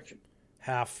that direction.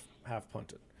 Half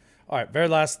punted. All right, very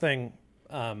last thing.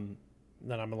 Then I'm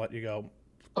gonna let you go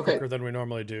quicker than we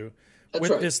normally do.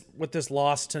 With this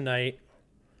loss tonight,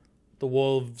 the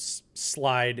Wolves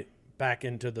slide back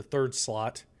into the third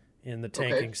slot in the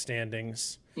tanking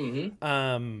standings.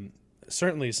 Mm-hmm.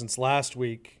 Certainly since last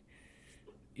week,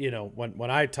 you know,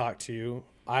 when I talked to you,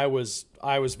 I was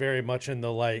very much in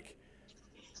the like,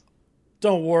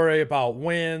 don't worry about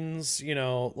wins, you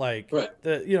know, like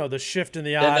the shift in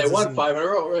the odds. And they won 5 in a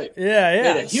row, right?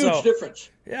 Yeah. Made a huge difference.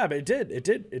 Yeah, but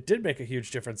it did make a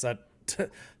huge difference.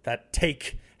 That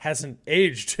take hasn't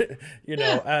aged, you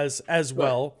know, as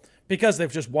well. Because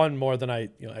they've just won more than I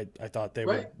thought they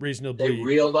were reasonably. They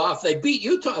reeled off. They beat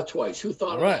Utah twice. Who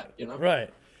thought of that? You know, right?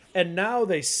 And now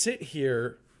they sit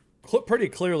here, pretty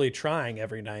clearly trying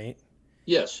every night.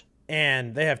 Yes.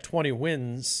 And they have 20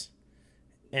 wins,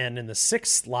 and in the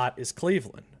sixth slot is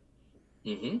Cleveland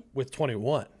with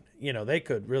 21. You know, they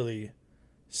could really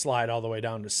slide all the way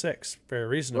down to 6 very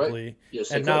reasonably. Right.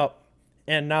 Yes, and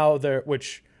now they're,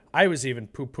 which I was even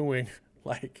poo-pooing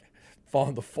like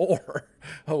falling to 4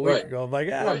 a week ago. I'm like,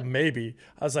 Right. maybe.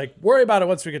 I was like, worry about it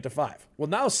once we get to 5. Well,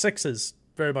 now 6 is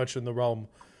very much in the realm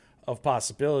of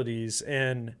possibilities.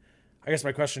 And I guess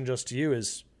my question just to you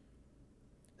is,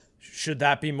 should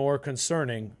that be more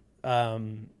concerning?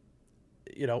 Does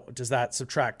that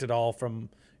subtract at all from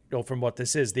what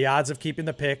this is? The odds of keeping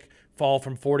the pick fall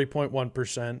from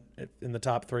 40.1% in the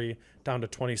top 3 down to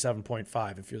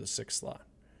 27.5 if you're the 6th slot.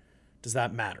 Does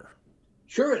that matter?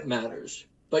 Sure, it matters,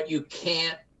 but you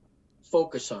can't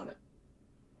focus on it.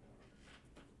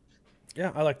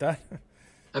 Yeah, I like that.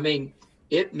 I mean,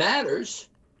 it matters,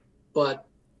 but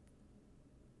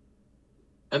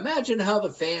imagine how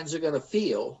the fans are going to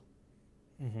feel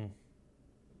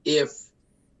if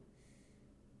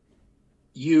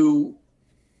you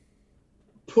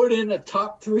put in a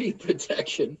top 3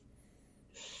 protection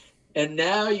and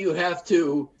now you have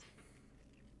to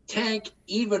tank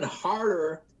even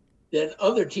harder than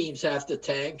other teams have to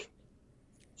tank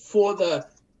for the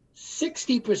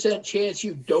 60% chance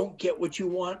you don't get what you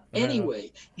want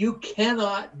anyway. You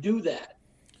cannot do that.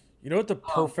 You know what the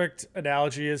perfect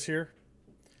analogy is here?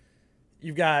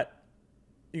 You got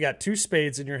 2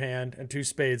 spades in your hand and 2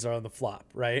 spades are on the flop,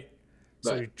 right?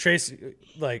 So you trace,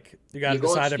 like, you got to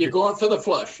decide if you're going for the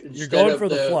flush. You're going for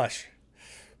the flush.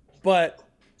 But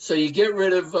so you get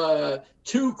rid of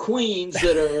 2 queens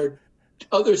that are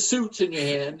other suits in your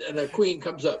hand, and a queen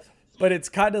comes up. But it's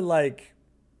kind of like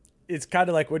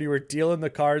when you were dealing the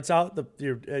cards out, the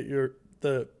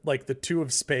 2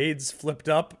 of spades flipped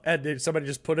up, and somebody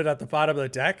just put it at the bottom of the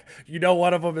deck. You know,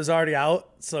 one of them is already out,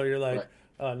 so you're like,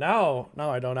 now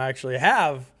I don't actually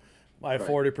have my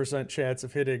 40% chance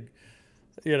of hitting,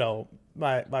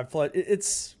 my flush.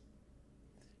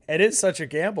 It is such a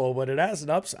gamble, but it has an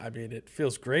upside. I mean, it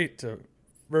feels great to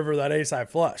river that ace-high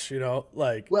flush,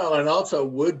 Well, and also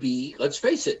would be, let's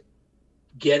face it,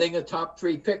 getting a top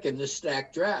 3 pick in this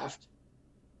stacked draft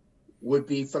would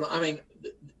be fun. I mean,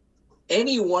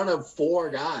 any one of 4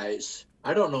 guys,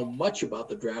 I don't know much about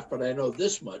the draft, but I know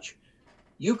this much.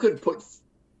 You could put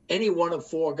any one of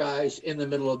 4 guys in the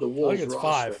middle of the Wolves I think it's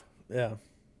roster. 5. Yeah.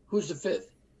 Who's the 5th?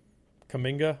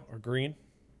 Kaminga or Green.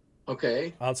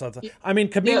 Okay. Outside. I mean,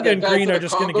 Kaminga and Green are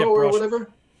just going to get brushed. Or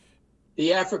whatever.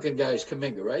 The African guy is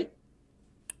Kaminga, right?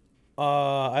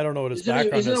 I don't know what his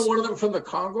background is. Isn't there one of them from the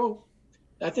Congo?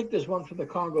 I think there's one from the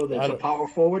Congo that's a power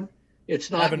forward.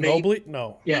 It's not Mobley?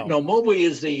 No. Yeah, no. Mobley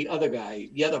is the other guy,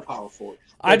 the other power forward.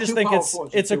 I just think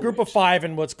it's a group of 5,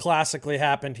 and what's classically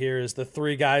happened here is the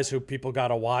 3 guys who people got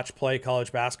to watch play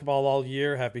college basketball all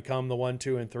year have become the 1,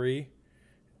 2, and 3,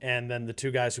 and then the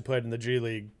 2 guys who played in the G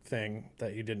League thing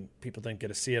that people didn't get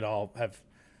to see at all have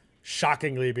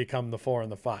shockingly become the 4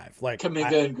 and the 5. Like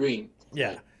Kaminga and Green. Yeah,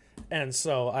 right. And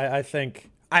so I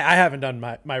think I haven't done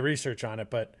my research on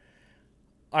it, but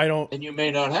I don't. And you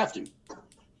may not have to.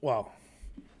 Well,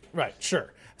 right,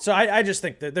 sure. So I just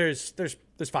think that there's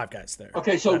 5 guys there.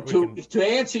 Okay, so to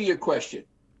answer your question,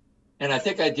 and I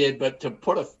think I did, but to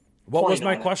put a what was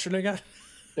my question again?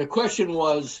 The question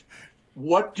was,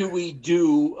 what do we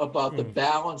do about the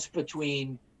balance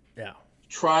between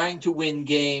trying to win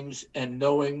games and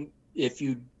knowing if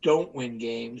you don't win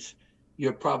games,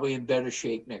 you're probably in better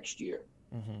shape next year,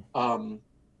 or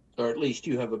at least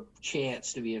you have a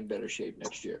chance to be in better shape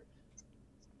next year.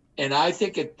 And I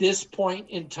think at this point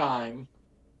in time,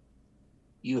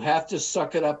 you have to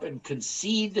suck it up and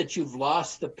concede that you've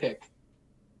lost the pick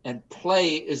and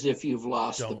play as if you've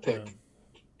lost the pick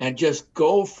and just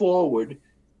go forward.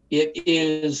 It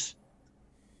is,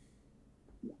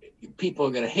 people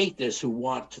are going to hate this who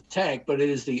want to tank, but it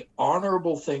is the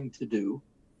honorable thing to do.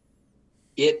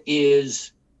 It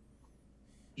is,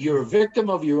 you're a victim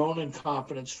of your own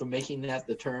incompetence for making that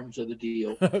the terms of the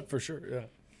deal. For sure, yeah.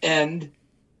 And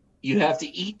you have to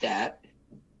eat that.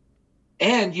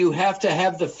 And you have to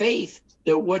have the faith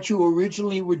that what you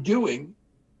originally were doing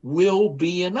will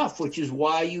be enough, which is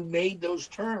why you made those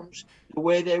terms the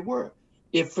way they were.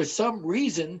 If for some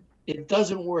reason it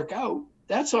doesn't work out,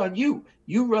 that's on you.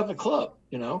 You run the club,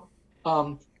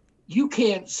 you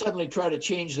can't suddenly try to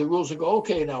change the rules and go,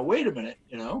 okay, now wait a minute,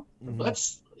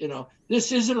 let's,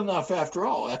 this isn't enough after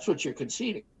all. That's what you're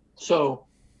conceding. So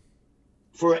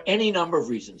for any number of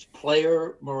reasons,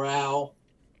 player morale,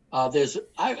 I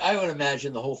would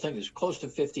imagine the whole thing is close to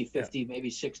 50-50, maybe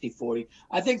 60-40.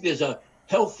 I think there's a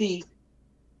healthy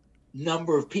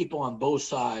number of people on both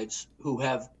sides who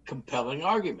have compelling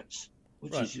arguments,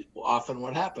 which is often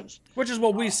what happens. Which is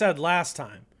what we said last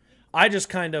time. I just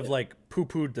kind of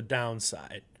poo-pooed the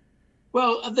downside.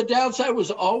 Well, the downside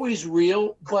was always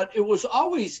real, but it was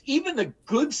always, even the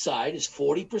good side is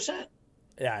 40%.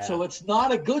 Yeah. So it's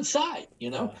not a good side,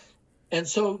 And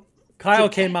so Kyle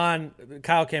came on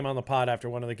the pod after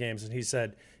one of the games, and he's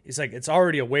like, it's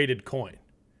already a weighted coin.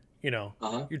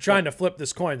 You're trying to flip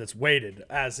this coin that's weighted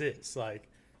as is, like,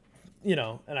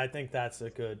 and I think that's a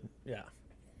good,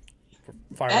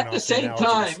 At the same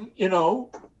time,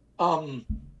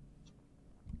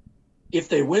 if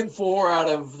they win 4 out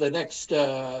of the next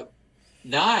 9,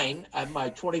 my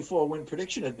 24 win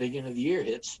prediction at the beginning of the year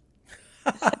hits.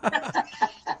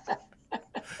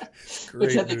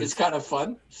 Which I think is kind of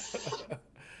fun.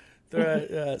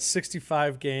 They're at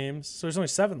 65 games, so there's only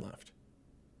 7 left.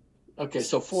 Okay,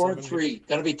 so 4 and 3.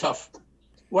 Gonna be tough.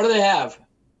 What do they have?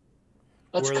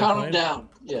 Let's count them down.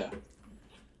 Yeah.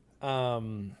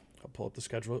 I'll pull up the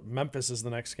schedule. Memphis is the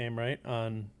next game, right?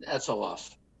 That's a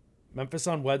loss. Memphis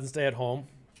on Wednesday at home.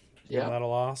 Yeah. Not a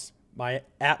loss.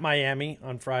 At Miami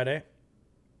on Friday.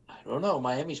 I don't know.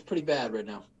 Miami's pretty bad right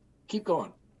now. Keep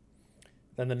going.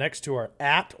 Then the next 2 are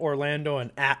at Orlando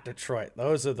and at Detroit.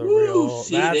 Those are the real.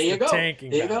 See, that's there you the go. tanking.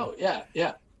 There you go.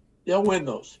 Yeah. They'll win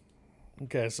those.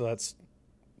 Okay, so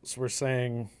we're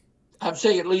saying. I'm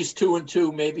saying at least 2 and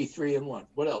 2, maybe 3 and 1.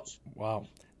 What else? Wow.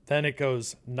 Then it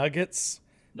goes Nuggets,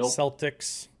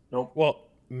 Celtics. Nope. Well,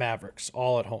 Mavericks,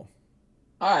 all at home.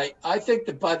 All right. I think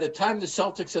that by the time the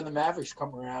Celtics and the Mavericks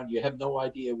come around, you have no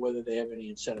idea whether they have any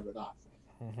incentive or not.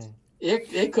 Mm-hmm.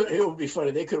 It would be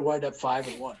funny. They could wind up 5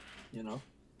 and 1.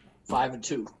 5 and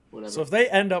 2, whatever. So if they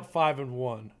end up 5 and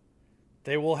 1,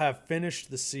 they will have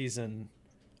finished the season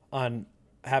on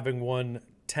having won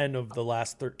 10 of the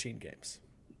last 13 games.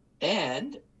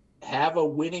 And have a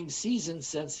winning season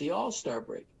since the All-Star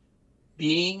break.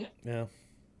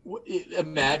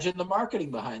 Imagine the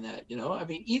marketing behind that, I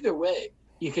mean, either way,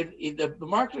 the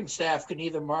marketing staff can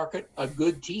either market a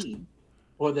good team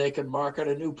or they can market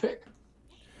a new pick.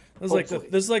 This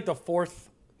is like the fourth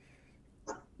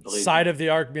side of the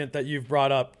argument that you've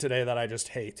brought up today that I just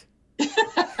hate.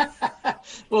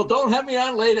 Well, don't have me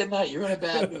on late at night. You're in a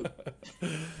bad mood.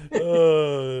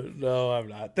 No, I'm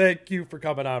not. Thank you for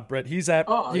coming on, Britt. He's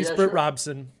Britt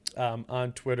Robson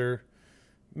on Twitter.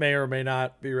 May or may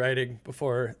not be writing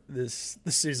before the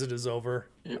season is over.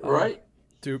 Right.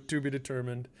 To be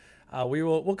determined.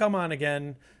 We'll come on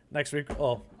again next week.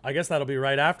 Well, I guess that'll be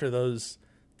right after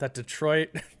that Detroit.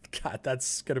 God,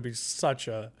 that's gonna be such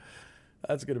a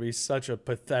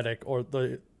pathetic.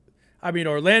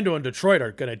 Orlando and Detroit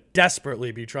are gonna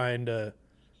desperately be trying to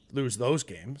lose those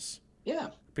games. Yeah.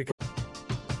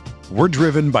 We're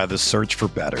driven by the search for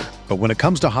better, but when it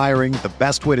comes to hiring, the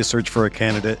best way to search for a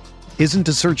candidate isn't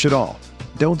to search at all.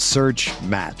 Don't search,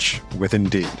 match with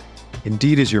Indeed.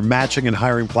 Indeed is your matching and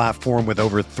hiring platform with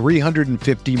over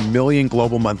 350 million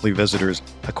global monthly visitors,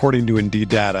 according to Indeed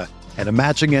data, and a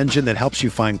matching engine that helps you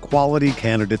find quality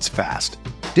candidates fast.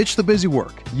 Ditch the busy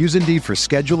work. Use Indeed for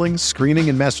scheduling, screening,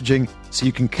 and messaging so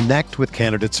you can connect with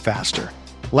candidates faster.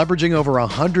 Leveraging over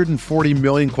 140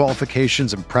 million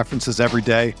qualifications and preferences every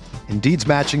day, Indeed's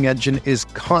matching engine is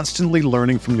constantly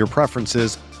learning from your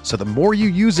preferences, so the more you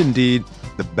use Indeed,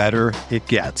 the better it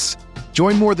gets.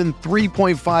 Join more than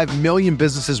 3.5 million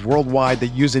businesses worldwide that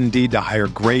use Indeed to hire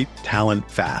great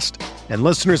talent fast. And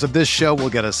listeners of this show will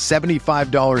get a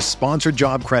 $75 sponsored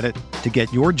job credit to get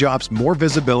your jobs more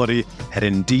visibility at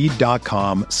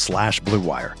Indeed.com/Blue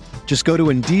Wire. Just go to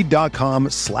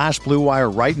Indeed.com/Blue Wire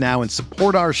right now and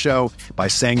support our show by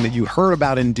saying that you heard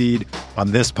about Indeed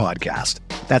on this podcast.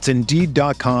 That's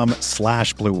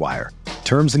Indeed.com/Blue Wire.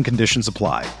 Terms and conditions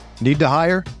apply. Need to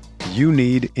hire? You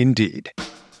need Indeed.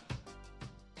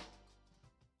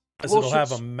 It'll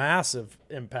have a massive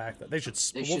impact. They should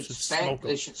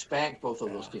spank both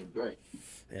of those teams, right?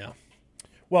 Yeah.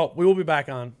 Well, we will be back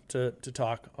on to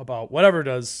talk about whatever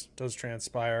does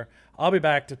transpire. I'll be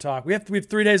back to talk. We have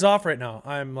 3 days off right now.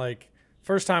 I'm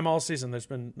first time all season. There's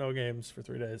been no games for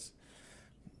 3 days.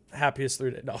 Happiest 3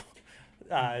 days. No,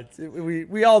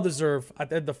 we all deserve.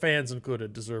 The fans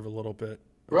included deserve a little bit.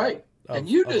 Right, and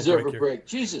you deserve a break.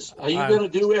 Jesus, are you going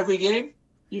to do every game?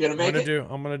 You gonna make it?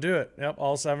 I'm gonna do it. Yep,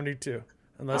 all 72.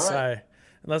 Unless I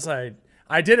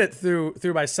did it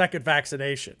through my second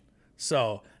vaccination.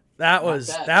 So that was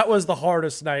the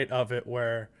hardest night of it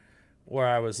where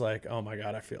I was like, oh my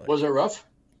God, I feel like. Was it rough?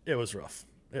 It was rough.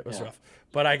 It was rough.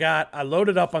 But I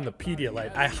loaded up on the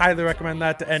Pedialyte. I highly recommend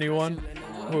that to anyone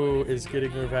who is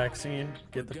getting their vaccine.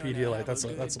 Get the Pedialyte. That's a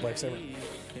lifesaver.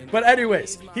 But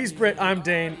anyways, he's Britt. I'm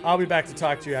Dane. I'll be back to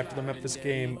talk to you after the Memphis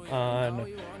game on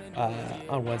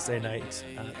Wednesday night.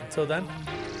 Until then,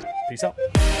 peace out.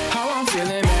 How I'm feeling,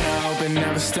 man, I hope it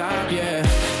never stop, yeah.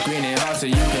 Green and hot so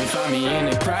you can find me in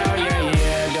the crowd,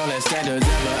 yeah. Don't let standards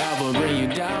ever bring you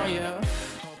down, yeah.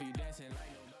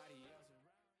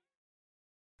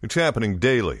 It's happening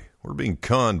daily. We're being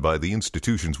conned by the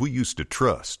institutions we used to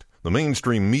trust. The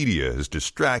mainstream media is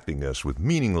distracting us with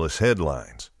meaningless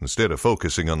headlines instead of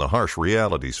focusing on the harsh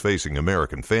realities facing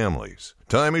American families.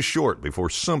 Time is short before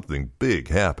something big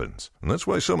happens, and that's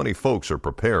why so many folks are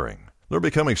preparing. They're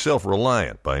becoming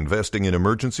self-reliant by investing in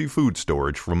emergency food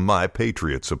storage from My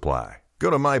Patriot Supply. Go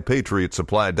to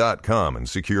MyPatriotSupply.com and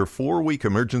secure 4-week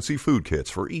emergency food kits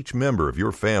for each member of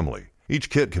your family. Each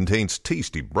kit contains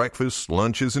tasty breakfasts,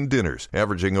 lunches, and dinners,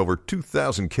 averaging over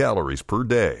 2,000 calories per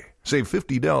day. Save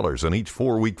 $50 on each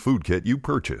 4-week food kit you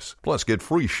purchase, plus get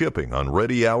free shipping on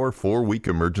Ready Hour 4-week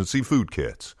emergency food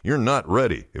kits. You're not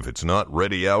ready if it's not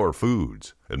Ready Hour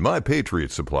foods. At My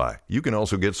Patriot Supply, you can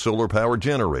also get solar power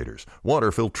generators,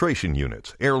 water filtration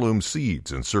units, heirloom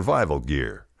seeds, and survival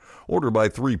gear. Order by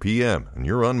 3 p.m. and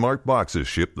your unmarked boxes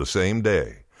ship the same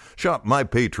day. Shop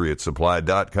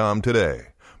MyPatriotSupply.com today.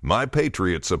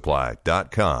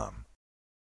 MyPatriotSupply.com.